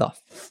whatever the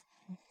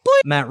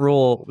Matt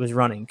Rule was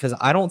running. Because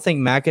I don't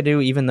think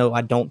McAdoo, even though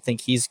I don't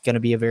think he's going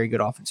to be a very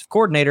good offensive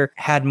coordinator,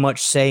 had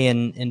much say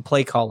in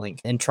play calling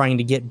and trying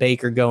to get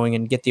Baker going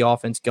and get the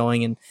offense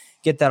going and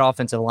get that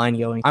offensive line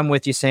going. I'm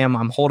with you, Sam.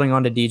 I'm holding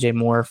on to DJ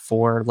Moore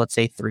for, let's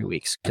say, 3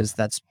 weeks because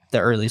that's the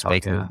earliest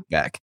Baker will be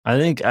back. I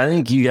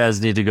think you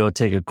guys need to go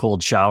take a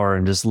cold shower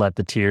and just let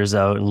the tears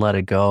out and let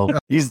it go.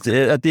 He's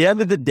at the end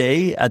of the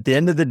day,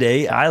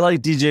 I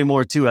like DJ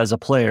Moore too as a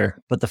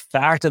player, but the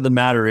fact of the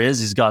matter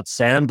is he's got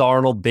Sam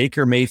Darnold,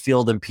 Baker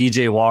Mayfield, and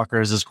PJ Walker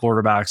as his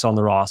quarterbacks on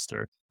the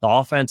roster. The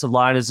offensive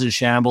line is in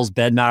shambles.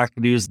 Ben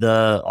McAdoo's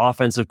the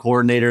offensive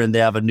coordinator, and they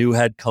have a new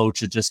head coach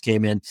that just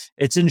came in.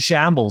 It's in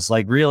shambles.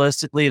 Like,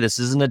 realistically, this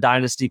isn't a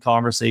dynasty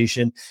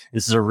conversation.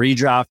 This is a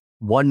redraft.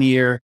 1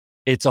 year.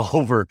 It's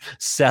over.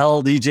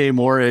 Sell DJ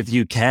Moore if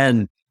you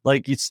can.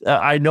 Like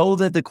I know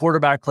that the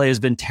quarterback play has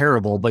been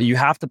terrible, but you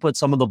have to put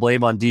some of the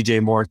blame on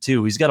DJ Moore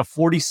too. He's got a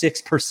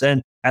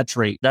 46% catch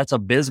rate. That's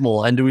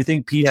abysmal. And do we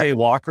think PJ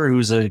Walker,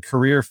 who's a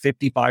career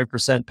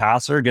 55%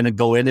 passer, going to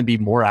go in and be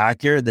more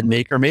accurate than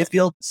Baker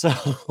Mayfield? So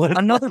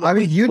Another, I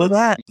mean, you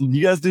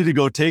guys need to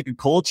go take a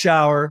cold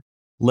shower,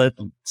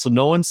 so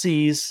no one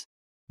sees.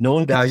 No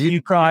one can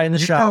you cry in the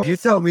shower. You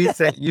told me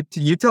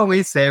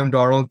Sam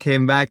Darnold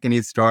came back and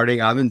he's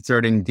starting. I'm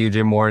inserting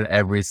DJ Moore in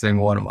every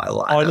single one of my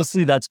lineups.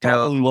 Honestly, that's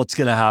probably what's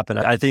going to happen.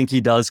 I think he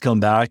does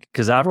come back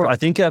because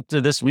after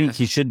this week,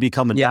 he should be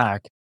coming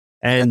back.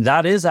 And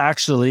that is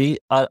actually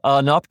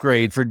an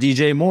upgrade for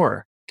DJ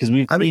Moore. Because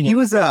he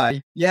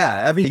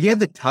had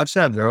the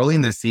touchdowns early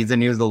in the season.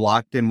 He was the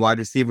locked in wide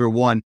receiver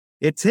one.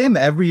 It's him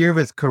every year of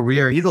his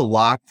career. He's a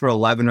lock for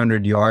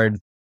 1,100 yards.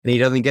 And he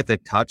doesn't get the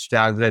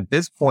touchdowns. And at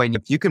this point,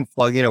 if you can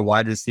plug in a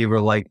wide receiver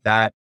like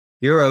that,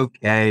 you're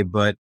okay.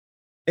 But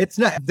it's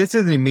not, this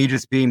isn't me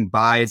just being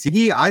biased.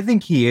 I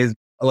think he is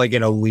like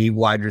an elite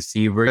wide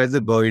receiver. He has the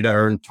ability to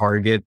earn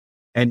target.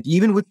 And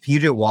even with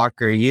PJ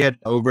Walker, he had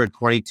over a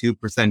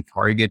 22%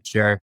 target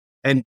share.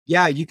 And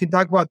yeah, you can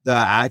talk about the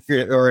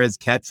accurate or his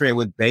catch rate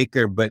with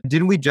Baker, but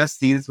didn't we just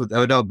see this with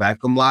Odell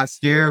Beckham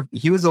last year?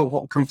 He was a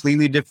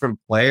completely different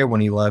player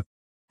when he left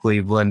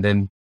Cleveland.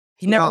 And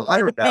he never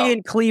wanted to be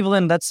in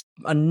Cleveland. That's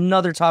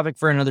another topic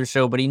for another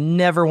show, but he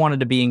never wanted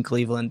to be in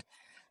Cleveland.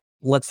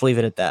 Let's leave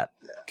it at that.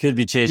 Could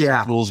be chasing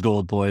fool's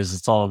gold, boys.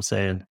 That's all I'm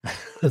saying.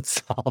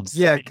 That's all I'm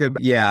saying.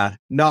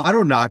 No, I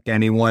don't knock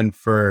anyone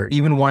for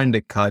even wanting to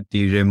cut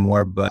DJ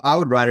Moore, but I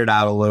would ride it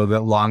out a little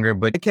bit longer,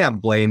 but I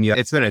can't blame you.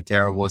 It's been a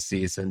terrible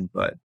season,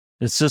 but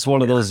it's just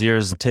one of those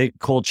years. Take a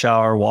cold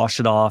shower, wash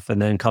it off,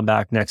 and then come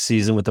back next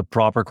season with a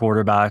proper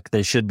quarterback.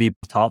 They should be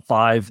top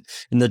 5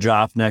 in the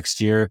draft next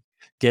year.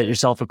 Get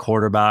yourself a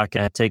quarterback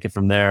and take it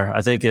from there.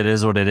 I think it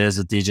is what it is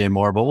with DJ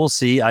Moore, but we'll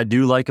see. I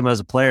do like him as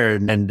a player.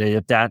 And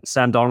if that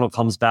Sam Darnold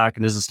comes back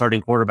and is a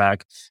starting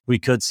quarterback, we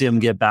could see him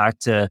get back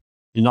to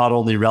not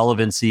only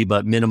relevancy,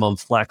 but minimum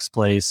flex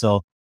play.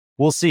 So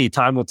we'll see.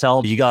 Time will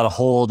tell. You got to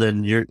hold.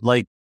 And you're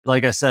like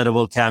I said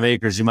about Cam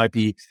Akers, you might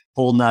be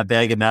holding that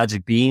bag of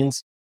magic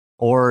beans,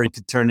 or it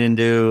could turn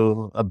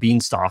into a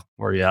beanstalk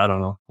for you. I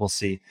don't know. We'll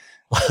see.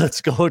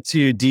 Let's go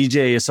to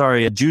Juju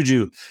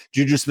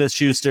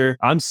Smith-Schuster.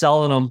 I'm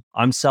selling him.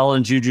 I'm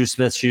selling Juju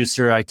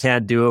Smith-Schuster. I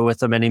can't do it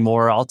with him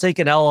anymore. I'll take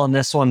an L on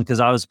this one because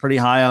I was pretty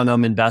high on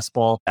him in best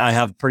ball. I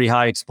have pretty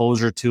high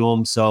exposure to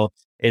him. So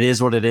it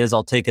is what it is.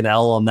 I'll take an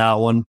L on that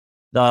one.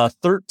 The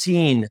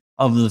 13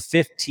 of the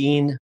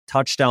 15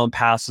 touchdown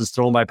passes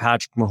thrown by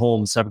Patrick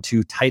Mahomes have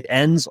to tight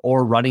ends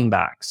or running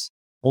backs.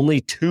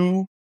 Only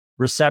 2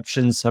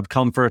 receptions have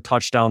come for a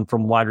touchdown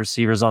from wide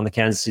receivers on the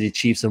Kansas City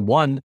Chiefs, and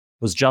 1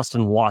 was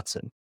Justin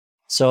Watson.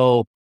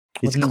 So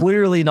it's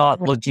clearly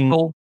not looking.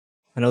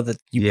 I know that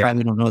you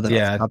probably don't know that off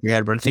the top of your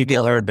head, but I think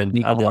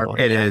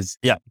it is.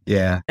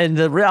 Yeah. And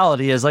the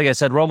reality is, like I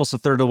said, we're almost a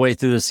third of the way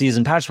through the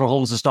season. Patrick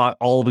Mahomes is not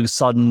all of a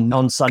sudden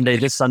on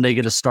this Sunday,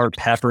 going to start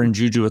peppering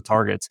Juju with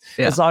targets.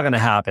 Yeah. It's not going to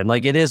happen.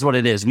 Like, it is what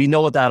it is. We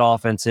know what that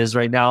offense is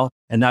right now,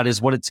 and that is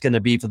what it's going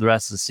to be for the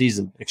rest of the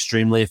season.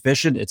 Extremely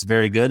efficient. It's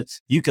very good.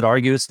 You could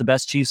argue it's the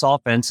best Chiefs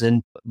offense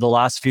in the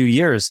last few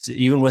years,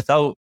 even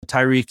without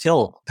Tyreek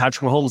Hill.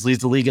 Patrick Mahomes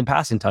leads the league in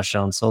passing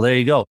touchdowns. So there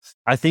you go.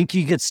 I think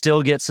you could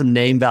still get some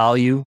name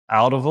value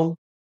out of him.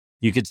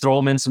 You could throw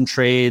him in some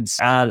trades,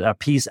 add a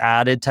piece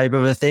added type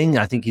of a thing.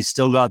 I think he's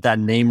still got that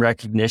name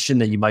recognition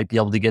that you might be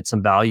able to get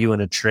some value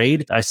in a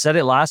trade. I said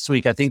it last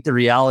week. I think the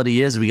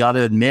reality is we got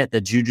to admit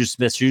that Juju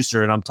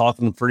Smith-Schuster, and I'm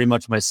talking pretty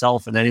much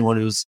myself and anyone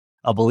who's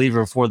a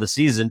believer before the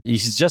season,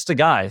 he's just a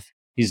guy.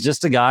 He's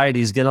just a guy, and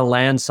he's going to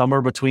land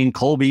somewhere between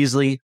Cole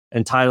Beasley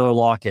and Tyler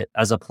Lockett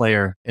as a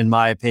player, in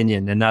my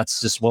opinion. And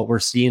that's just what we're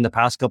seeing the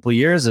past couple of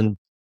years. And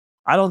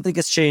I don't think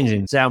it's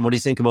changing. Sam, what do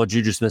you think about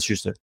Juju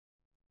Smith-Schuster?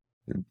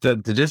 The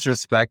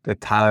disrespect to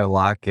Tyler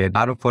Lockett,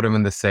 I don't put him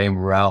in the same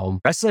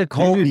realm. I said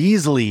Cole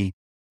Beasley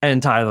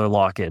and Tyler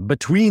Lockett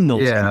between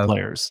those two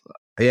players.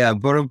 Yeah,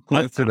 but I'm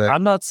close to that.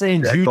 I'm not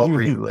saying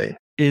Juju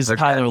is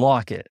Tyler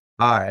Lockett.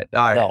 All right.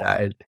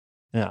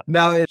 Yeah.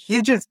 Now,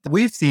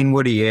 we've seen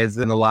what he is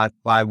in the last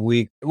 5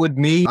 weeks. With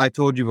me, I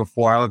told you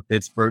before, I'm a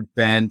Pittsburgh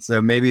fan,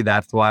 so maybe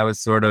that's why I was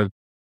sort of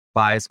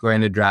biased going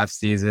into draft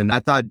season.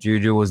 I thought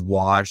Juju was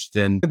washed,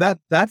 and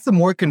that's the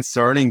more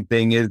concerning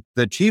thing is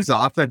the Chiefs'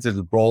 offense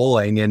is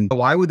rolling, and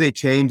why would they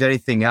change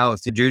anything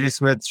else? Juju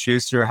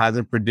Smith-Schuster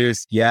hasn't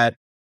produced yet.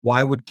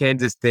 Why would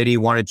Kansas City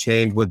want to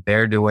change what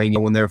they're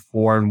doing when they're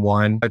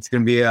 4-1? It's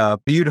going to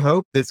be you'd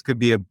hope this could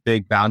be a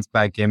big bounce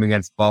back game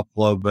against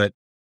Buffalo, but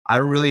I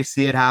don't really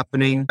see it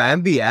happening.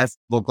 MVS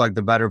looked like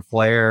the better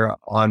player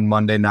on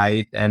Monday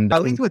night. And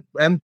at least with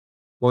what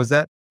was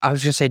that? I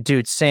was going to say,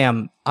 dude,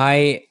 Sam,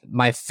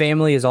 my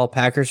family is all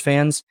Packers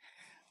fans.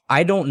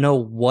 I don't know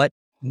what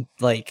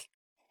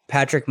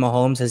Patrick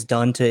Mahomes has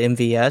done to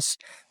MVS,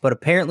 but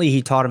apparently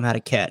he taught him how to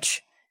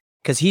catch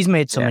because he's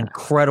made some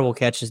incredible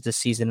catches this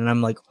season. And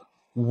I'm like,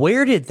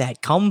 where did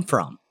that come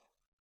from?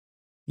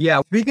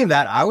 Yeah, speaking of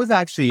that, I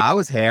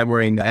was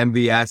hammering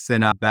MVS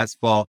in best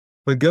ball.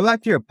 But go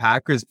back to your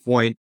Packers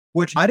point.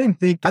 which I didn't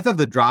think. I thought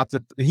the drops,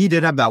 he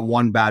did have that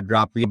one bad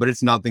drop, but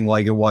it's nothing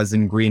like it was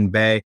in Green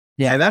Bay.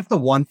 Yeah, and that's the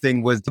one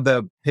thing was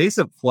the pace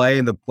of play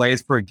and the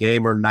plays per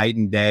game are night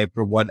and day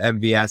for what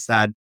MVS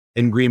had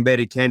in Green Bay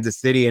to Kansas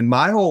City. And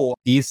my whole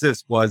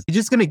thesis was he's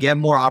just going to get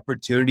more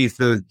opportunities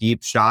for those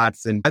deep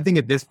shots. And I think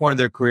at this point in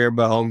their career,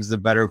 Mahomes is a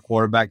better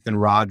quarterback than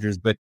Rodgers.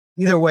 But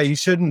either way, you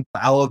shouldn't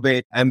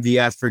elevate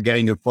MVS for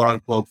getting a quote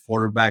unquote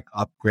quarterback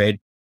upgrade.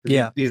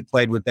 Yeah. He's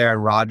played with Aaron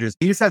Rodgers.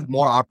 He just has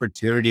more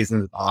opportunities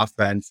in his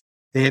offense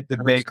to hit the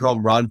big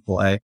home run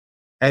play.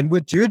 And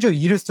with Juju,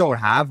 you just don't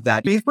have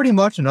that. He's pretty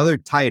much another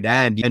tight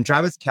end. And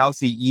Travis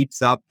Kelce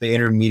eats up the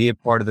intermediate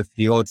part of the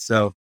field.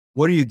 So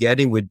what are you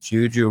getting with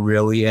Juju,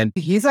 really? And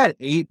he's had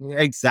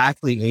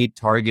exactly eight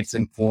targets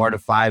in 4 to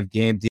 5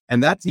 games.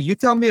 And that's, you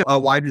tell me a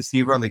wide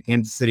receiver on the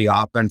Kansas City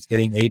offense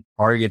getting 8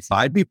 targets,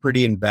 I'd be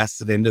pretty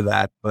invested into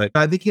that. But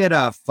I think he had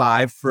a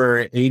 5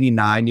 for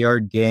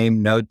 89-yard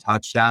game, no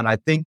touchdown. I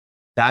think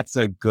that's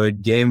a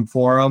good game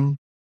for him.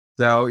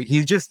 So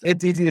he's just,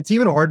 it's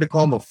even hard to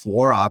call him a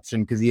floor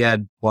option because he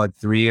had,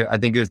 3? I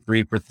think it was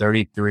 3 for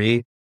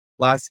 33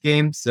 last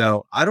game.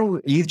 So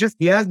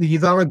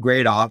he's on a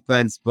great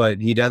offense, but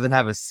he doesn't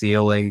have a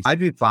ceiling. I'd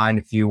be fine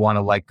if you want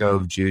to let go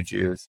of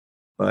Juju's,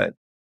 but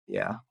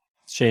yeah.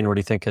 Shane, what are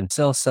you thinking?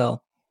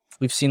 Sell.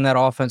 We've seen that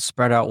offense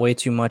spread out way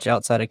too much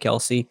outside of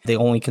Kelce. The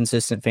only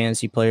consistent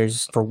fantasy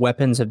players for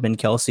weapons have been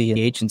Kelce,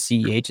 and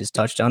CEH is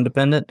touchdown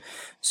dependent.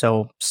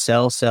 So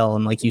sell.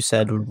 And like you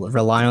said,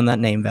 rely on that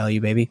name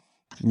value, baby.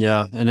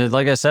 Yeah, and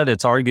like I said,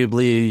 it's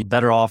arguably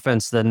better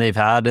offense than they've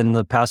had in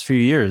the past few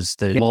years.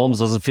 Mahomes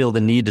doesn't feel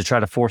the need to try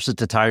to force it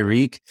to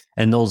Tyreek,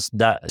 and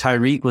that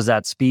Tyreek was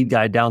that speed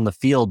guy down the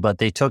field, but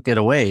they took it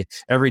away.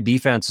 Every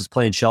defense is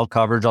playing shell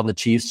coverage on the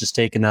Chiefs, just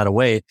taking that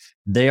away.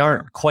 They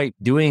aren't quite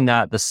doing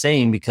that the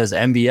same because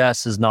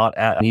MVS is not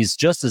he's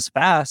just as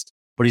fast,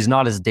 but he's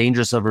not as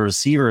dangerous of a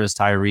receiver as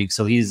Tyreek.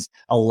 So he's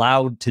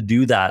allowed to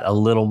do that a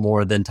little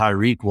more than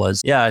Tyreek was.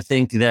 Yeah, I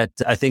think that,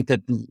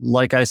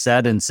 like I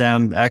said, and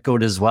Sam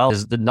echoed as well,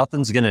 is that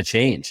nothing's going to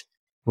change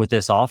with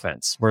this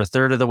offense. We're a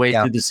third of the way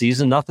through the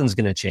season. Nothing's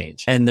going to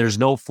change. And there's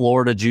no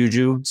floor to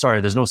Juju.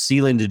 There's no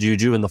ceiling to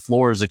Juju, and the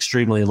floor is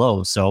extremely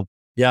low. So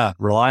yeah,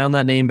 rely on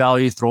that name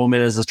value, throw him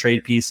in as a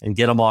trade piece and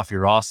get him off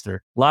your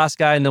roster. Last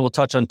guy, and then we'll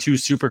touch on 2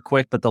 super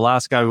quick, but the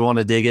last guy we want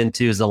to dig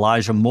into is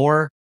Elijah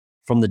Moore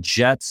from the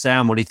Jets.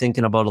 Sam, what are you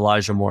thinking about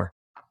Elijah Moore?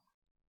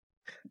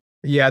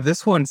 Yeah,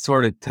 this one's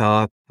sort of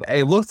tough.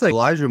 It looks like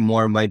Elijah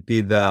Moore might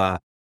be the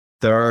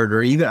third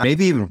or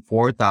maybe even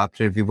fourth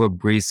option if you put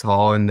Breece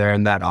Hall in there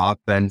in that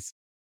offense.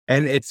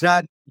 And it's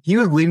not, he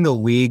was leading the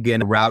league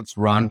in routes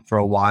run for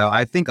a while,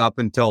 I think up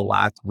until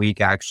last week,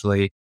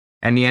 actually.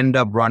 And he ended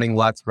up running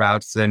less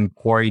routes than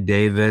Corey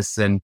Davis.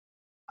 And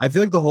I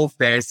feel like the whole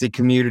fantasy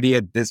community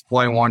at this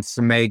point wants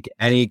to make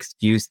any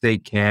excuse they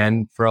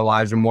can for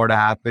Elijah Moore to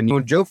happen.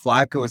 When Joe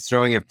Flacco was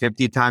throwing it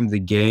 50 times a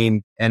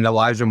game and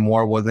Elijah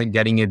Moore wasn't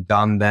getting it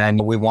done then,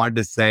 we wanted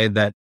to say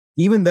that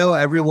even though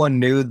everyone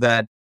knew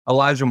that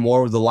Elijah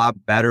Moore was a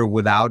lot better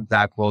without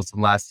Zach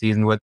Wilson last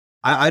season,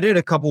 I did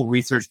a couple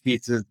research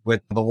pieces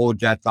with the whole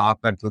Jets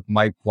offense with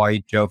Mike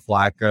White, Joe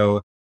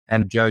Flacco,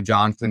 and Joe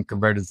Johnson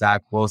compared to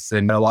Zach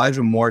Wilson.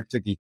 Elijah Moore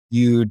took a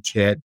huge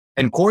hit.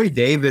 And Corey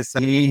Davis,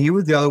 he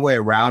was the other way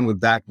around with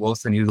Zach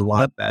Wilson. He was a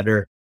lot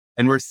better.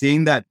 And we're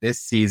seeing that this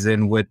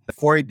season with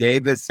Corey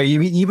Davis.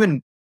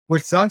 Even,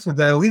 which sucks with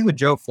that, at least with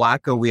Joe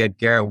Flacco, we had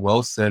Garrett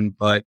Wilson.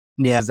 But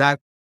yeah, it's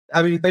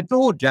the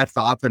whole Jets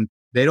offense.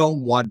 They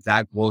don't want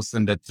Zach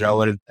Wilson to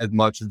throw it as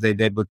much as they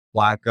did with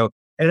Flacco.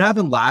 And it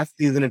happened last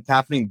season. It's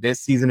happening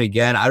this season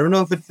again. I don't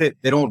know if it's that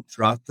they don't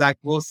trust Zach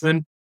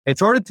Wilson. It's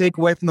hard to take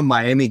away from the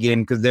Miami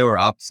game because they were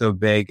up so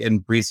big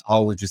and Breece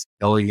Hall was just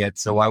killing it.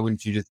 So why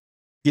wouldn't you just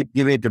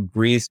give it to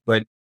Breece?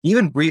 But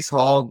even Breece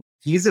Hall,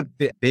 he's a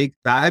big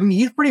guy. I mean,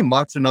 he's pretty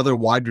much another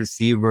wide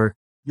receiver.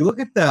 You look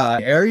at the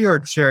air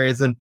yard share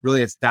isn't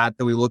really a stat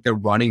that we look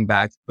at running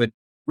backs, but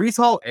Breece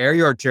Hall air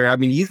yard share, I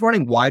mean, he's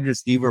running wide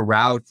receiver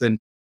routes, and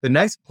the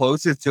next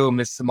closest to him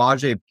is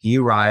Samaje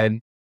Perine.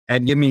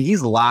 And I mean,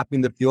 he's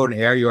lapping the field in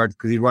air yards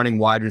because he's running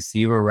wide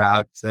receiver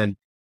routes. And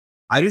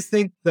I just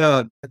think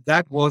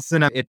Zach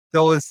Wilson, it's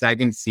still his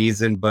second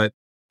season, but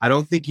I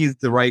don't think he's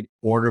the right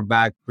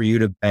quarterback for you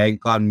to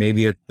bank on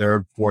maybe a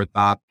third, fourth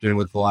option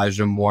with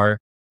Elijah Moore,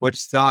 which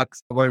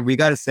sucks. But we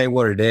got to say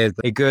what it is.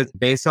 It goes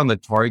based on the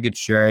target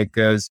share. It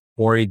goes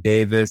Corey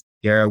Davis,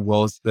 Garrett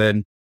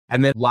Wilson.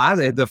 And then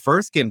the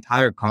first game,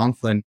 Tyler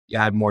Conklin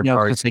had more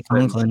targets.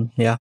 Conklin,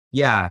 yeah.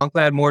 Yeah,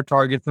 Conklin had more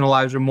targets than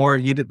Elijah Moore.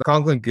 He did the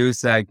Conklin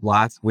goose egg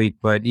last week,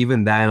 but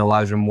even then,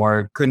 Elijah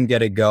Moore couldn't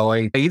get it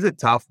going. He's a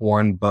tough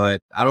one, but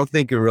I don't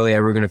think you're really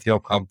ever going to feel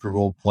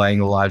comfortable playing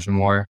Elijah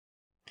Moore.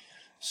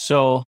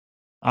 So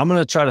I'm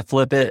going to try to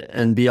flip it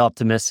and be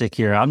optimistic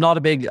here.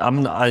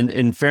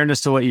 In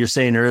fairness to what you're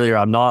saying earlier,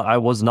 I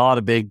was not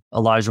a big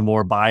Elijah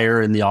Moore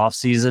buyer in the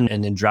offseason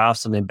and in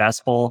drafts and in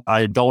best ball.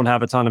 I don't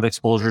have a ton of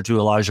exposure to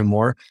Elijah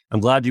Moore. I'm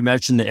glad you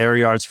mentioned the air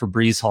yards for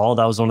Breece Hall.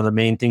 That was one of the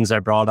main things I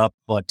brought up,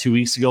 2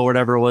 weeks ago,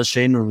 whatever it was,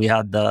 Shane, when we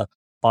had the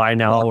buy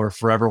now or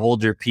forever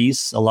hold your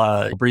peace.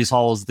 Breece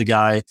Hall is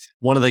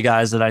one of the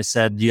guys that I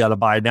said you got to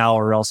buy now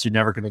or else you're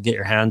never going to get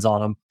your hands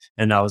on him.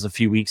 And that was a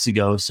few weeks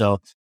ago. So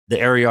the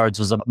air yards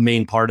was a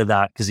main part of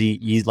that because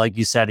he, like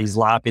you said, he's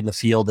lapping the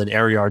field in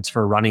air yards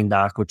for a running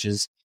back, which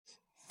is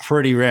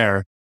pretty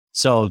rare.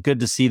 So good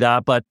to see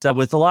that. But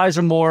with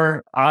Elijah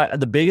Moore,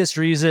 the biggest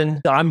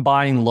reason I'm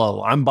buying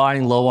low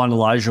on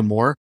Elijah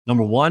Moore.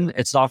 Number one,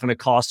 it's not going to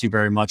cost you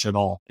very much at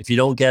all. If you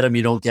don't get him,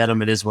 you don't get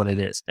him. It is what it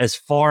is. As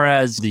far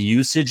as the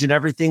usage and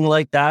everything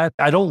like that,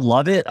 I don't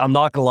love it. I'm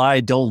not going to lie,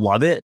 I don't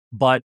love it.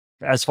 But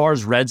as far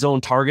as red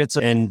zone targets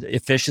and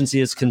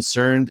efficiency is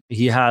concerned,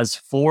 he has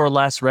 4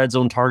 less red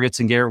zone targets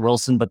than Garrett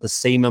Wilson, but the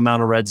same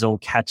amount of red zone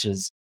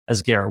catches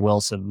as Garrett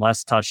Wilson.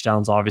 Less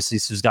touchdowns, obviously,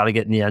 so he's got to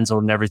get in the end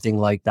zone and everything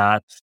like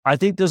that. I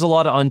think there's a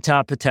lot of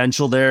untapped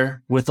potential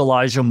there with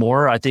Elijah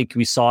Moore. I think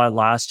we saw it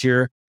last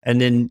year. And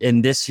then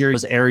in this year, it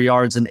was air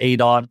yards and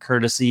ADOT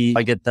courtesy.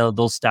 I get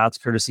those stats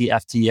courtesy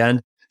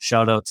FTN.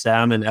 Shout out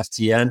Sam and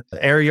FTN.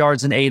 Air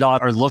yards and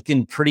ADOT are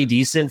looking pretty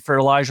decent for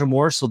Elijah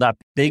Moore. So that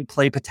big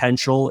play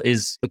potential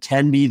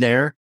can be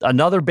there.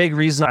 Another big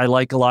reason I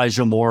like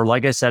Elijah Moore,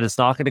 like I said, it's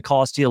not going to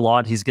cost you a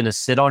lot. He's going to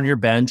sit on your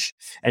bench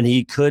and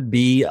he could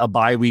be a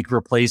bye week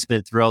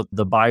replacement throughout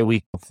the bye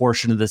week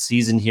portion of the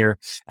season here.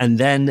 And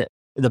then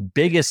the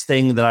biggest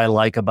thing that I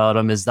like about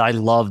him is I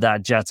love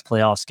that Jets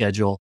playoff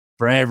schedule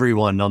for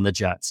everyone on the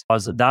Jets.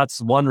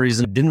 That's one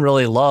reason I didn't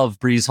really love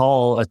Breece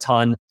Hall a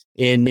ton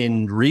in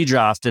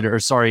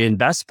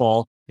best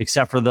ball,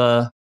 except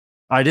for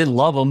I didn't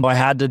love him, but I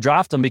had to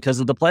draft him because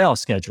of the playoff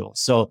schedule.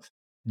 So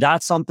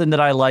that's something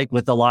that I like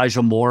with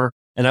Elijah Moore.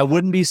 And I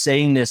wouldn't be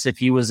saying this if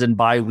he was in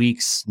bye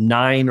weeks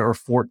 9 or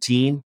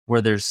 14,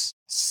 where there's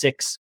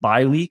 6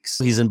 bye weeks.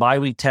 He's in bye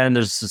week 10.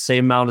 There's the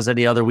same amount as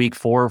any other week,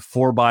 4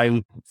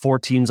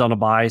 teams on a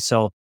bye.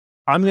 So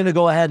I'm going to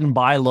go ahead and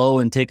buy low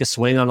and take a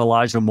swing on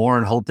Elijah Moore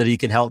and hope that he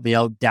can help me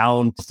out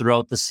down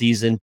throughout the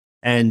season.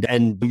 And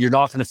you're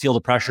not going to feel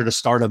the pressure to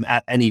start him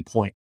at any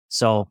point.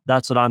 So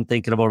that's what I'm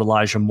thinking about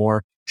Elijah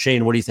Moore.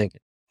 Shane, what are you thinking?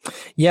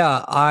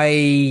 Yeah,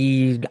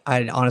 I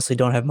honestly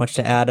don't have much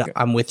to add.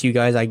 I'm with you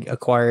guys. I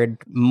acquired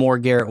more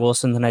Garrett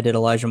Wilson than I did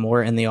Elijah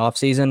Moore in the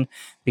offseason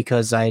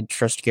because I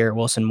trust Garrett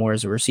Wilson more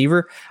as a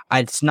receiver.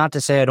 It's not to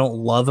say I don't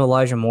love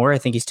Elijah Moore. I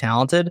think he's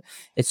talented.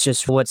 It's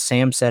just what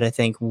Sam said. I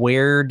think,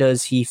 where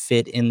does he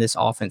fit in this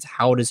offense?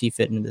 How does he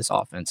fit into this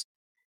offense?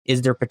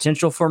 Is there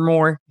potential for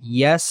more?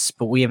 Yes,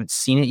 but we haven't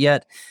seen it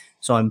yet.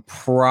 So I'm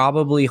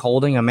probably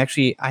holding.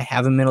 I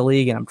have him in a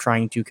league and I'm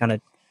trying to kind of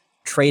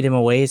trade him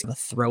away as a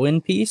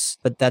throw-in piece,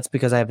 but that's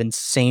because I have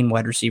insane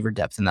wide receiver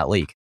depth in that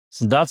league.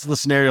 So that's the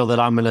scenario that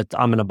I'm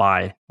gonna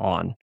buy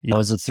on.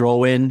 As a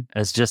throw-in,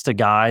 as just a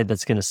guy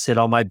that's gonna sit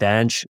on my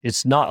bench.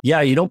 It's not,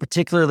 you don't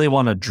particularly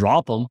want to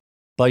drop him,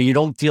 but you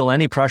don't feel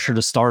any pressure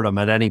to start him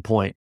at any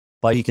point.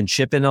 But you can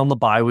chip in on the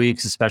bye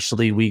weeks,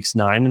 especially weeks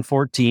 9 and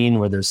 14,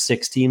 where there's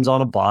 6 teams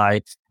on a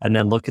bye, and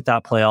then look at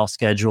that playoff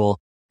schedule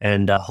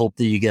and hope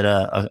that you get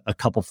a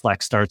couple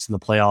flex starts in the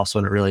playoffs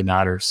when it really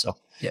matters. So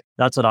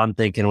that's what I'm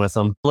thinking with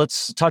him.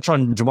 Let's touch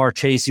on Ja'Marr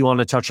Chase. You want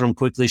to touch on him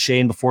quickly,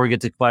 Shane, before we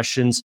get to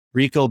questions?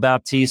 Rico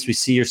Baptiste, we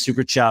see your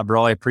super chat,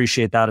 bro. I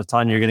appreciate that a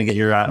ton. You're going to get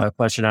your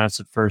question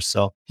answered first.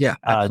 So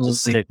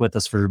just stick with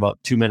us for about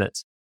 2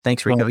 minutes.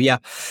 Thanks, Rico.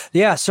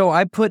 Yeah. So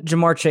I put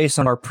Ja'Marr Chase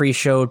on our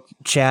pre-show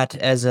chat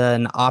as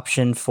an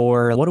option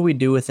for what do we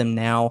do with him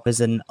now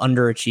as an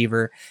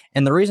underachiever.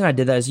 And the reason I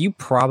did that is you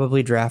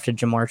probably drafted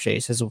Ja'Marr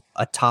Chase as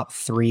a top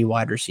 3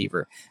 wide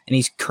receiver. And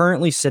he's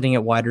currently sitting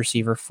at wide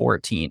receiver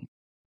 14.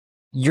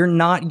 You're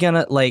not going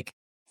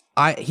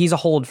to he's a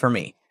hold for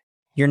me.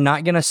 You're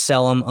not going to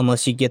sell him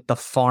unless you get the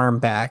farm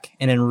back.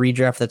 And in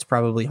redraft, that's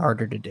probably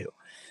harder to do.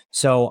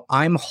 So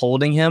I'm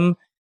holding him.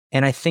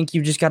 And I think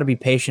you just got to be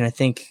patient. I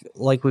think,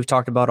 like we've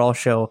talked about all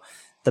show,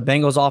 the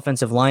Bengals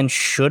offensive line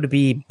should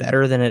be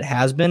better than it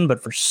has been,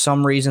 but for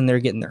some reason they're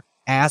getting their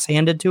ass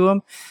handed to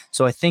them.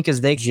 So I think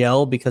as they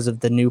gel because of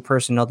the new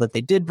personnel that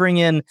they did bring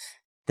in,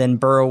 then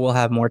Burrow will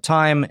have more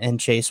time and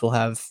Chase will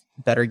have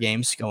better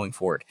games going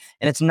forward.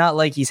 And it's not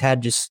like he's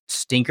had just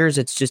stinkers.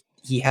 It's just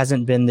he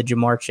hasn't been the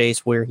Ja'Marr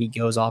Chase where he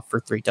goes off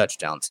for 3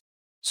 touchdowns.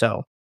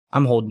 So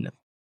I'm holding him.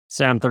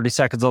 Sam, 30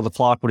 seconds on the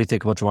clock. What do you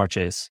think about Ja'Marr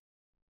Chase?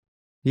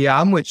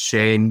 Yeah, I'm with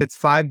Shane. It's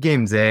 5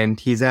 games in.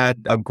 He's had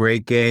a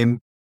great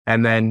game,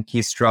 and then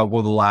he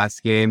struggled the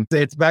last game.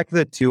 It's back to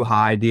the too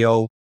high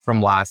deal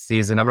from last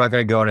season. I'm not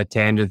going to go on a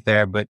tangent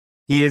there, but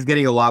he is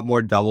getting a lot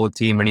more double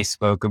team, and he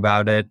spoke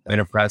about it in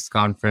a press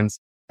conference.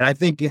 And I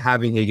think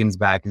having Higgins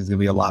back is going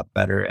to be a lot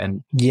better.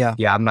 And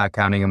I'm not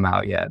counting him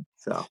out yet.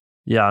 So.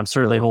 Yeah, I'm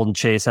certainly holding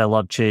Chase. I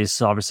love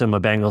Chase. Obviously, I'm a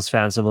Bengals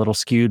fan, so I'm a little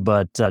skewed,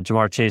 but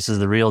Ja'Marr Chase is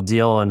the real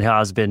deal and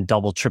has been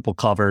double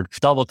covered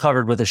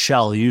with a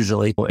shell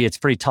usually. It's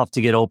pretty tough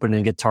to get open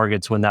and get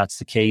targets when that's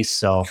the case.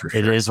 So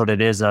It is what it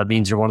is. That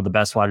means you're one of the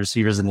best wide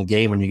receivers in the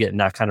game when you're getting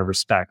that kind of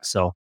respect.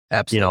 So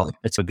absolutely,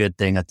 it's a good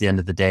thing at the end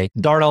of the day.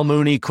 Darnell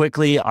Mooney,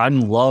 quickly. I'm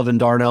loving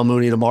Darnell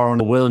Mooney tomorrow.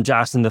 And William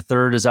Jackson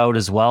III is out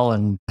as well.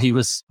 And he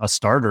was a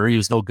starter. He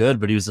was no good,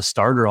 but he was a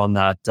starter on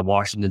that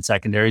Washington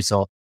secondary.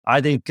 So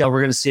I think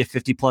we're going to see a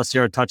 50-plus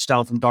yard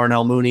touchdown from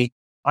Darnell Mooney.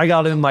 I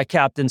got him in my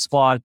captain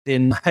spot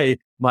in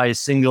my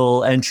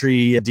single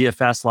entry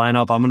DFS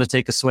lineup. I'm going to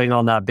take a swing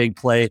on that big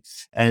play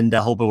and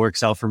hope it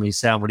works out for me.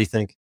 Sam, what do you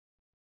think?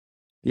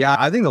 Yeah,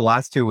 I think the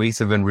last 2 weeks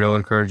have been real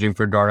encouraging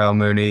for Darnell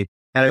Mooney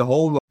and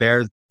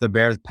the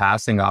Bears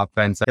passing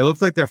offense. It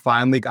looks like they're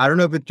finally, I don't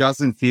know if it's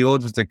Justin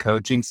Fields, it's the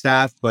coaching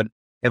staff, but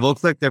it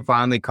looks like they're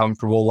finally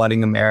comfortable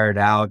letting him air it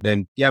out.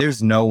 And yeah,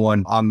 there's no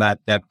one on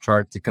that depth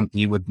chart to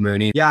compete with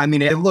Mooney. Yeah, I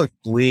mean, it looked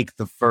bleak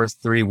the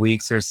first 3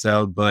 weeks or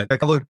so, but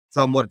it looked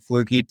somewhat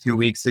fluky 2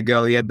 weeks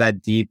ago. He had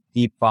that deep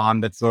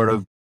bomb that sort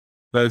of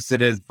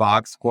boosted his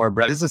box score.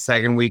 But this is the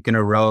second week in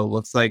a row. It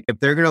looks like if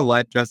they're going to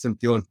let Justin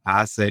Fields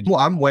pass it, well,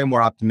 I'm way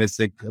more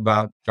optimistic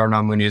about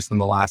Darnell Mooney than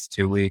the last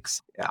 2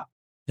 weeks. Yeah.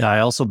 Yeah,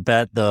 I also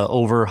bet the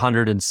over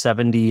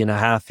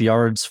 170.5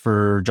 yards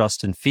for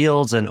Justin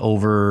Fields and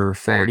over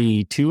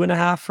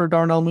 42.5 for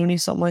Darnell Mooney,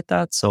 something like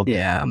that. So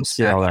yeah, I'm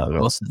how that goes.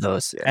 Most of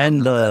those. Yeah.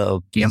 And the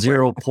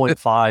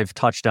 0.5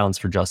 touchdowns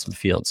for Justin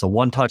Fields. So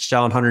 1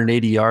 touchdown,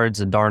 180 yards,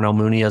 and Darnell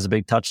Mooney has a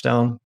big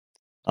touchdown.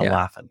 I'm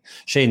laughing.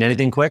 Shane,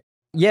 anything quick?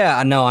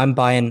 Yeah, no, I'm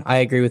buying. I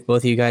agree with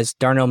both of you guys.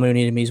 Darnell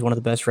Mooney to me is one of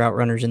the best route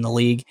runners in the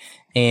league.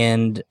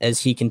 And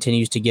as he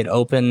continues to get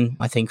open,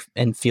 I think,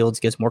 and Fields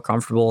gets more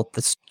comfortable,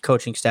 the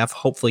coaching staff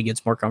hopefully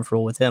gets more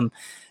comfortable with him.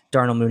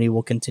 Darnell Mooney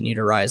will continue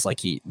to rise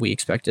like we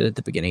expected at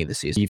the beginning of the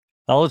season.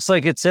 That looks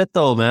like it's it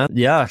though, man.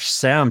 Yeah,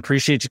 Sam,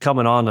 appreciate you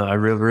coming on. I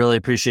really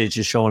appreciate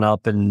you showing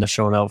up and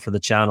showing out for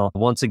the channel.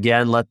 Once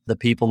again, let the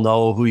people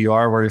know who you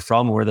are, where you're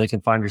from, where they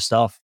can find your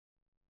stuff.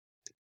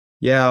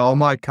 Yeah, all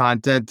my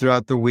content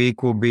throughout the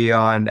week will be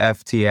on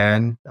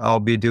FTN. I'll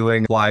be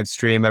doing live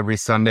stream every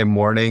Sunday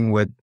morning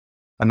with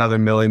another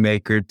Millie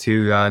Maker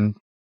 2 gun.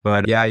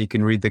 But yeah, you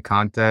can read the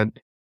content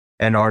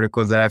and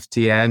articles at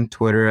FTN,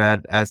 Twitter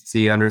at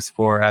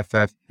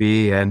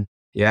SC_FFB. And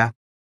yeah.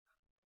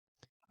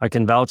 I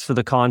can vouch for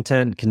the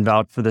content, can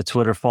vouch for the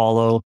Twitter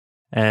follow,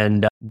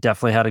 and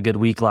definitely had a good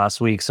week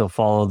last week. So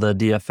follow the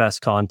DFS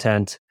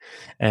content.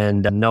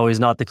 And no, he's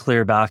not the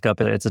clear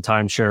backup. It's a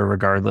timeshare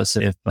regardless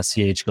if a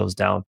CH goes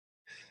down.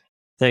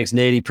 Thanks,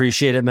 Nate.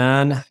 Appreciate it,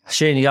 man.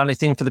 Shane, you got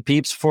anything for the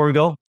peeps before we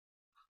go?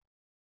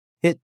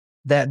 Hit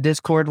that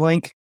Discord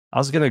link. I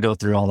was going to go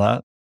through all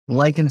that.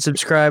 Like and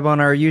subscribe on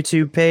our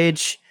YouTube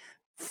page.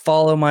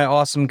 Follow my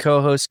awesome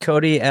co-host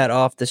Cody at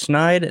Off the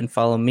Schneid and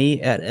follow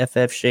me at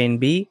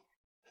FFShaneB.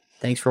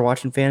 Thanks for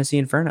watching Fantasy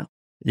Inferno.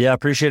 Yeah,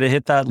 appreciate it.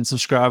 Hit that and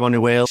subscribe on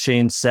your way.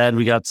 Shane said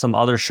we got some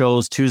other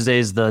shows.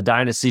 Tuesday's the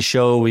Dynasty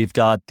show. We've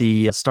got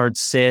the Start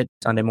Sit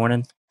Sunday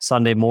morning.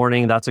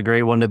 That's a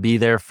great one to be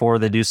there for.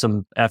 They do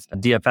some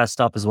DFS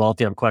stuff as well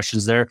if you have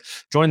questions there.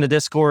 Join the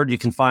Discord. You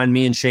can find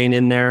me and Shane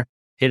in there.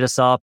 Hit us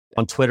up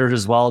on Twitter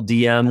as well,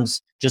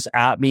 DMs. Just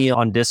at me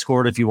on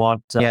Discord if you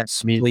want.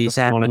 Yes, please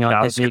at me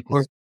on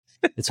Discord.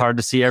 It's hard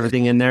to see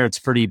everything in there. It's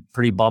pretty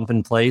bump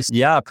in place.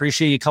 Yeah,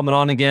 appreciate you coming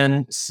on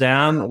again,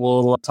 Sam.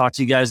 We'll talk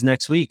to you guys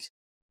next week.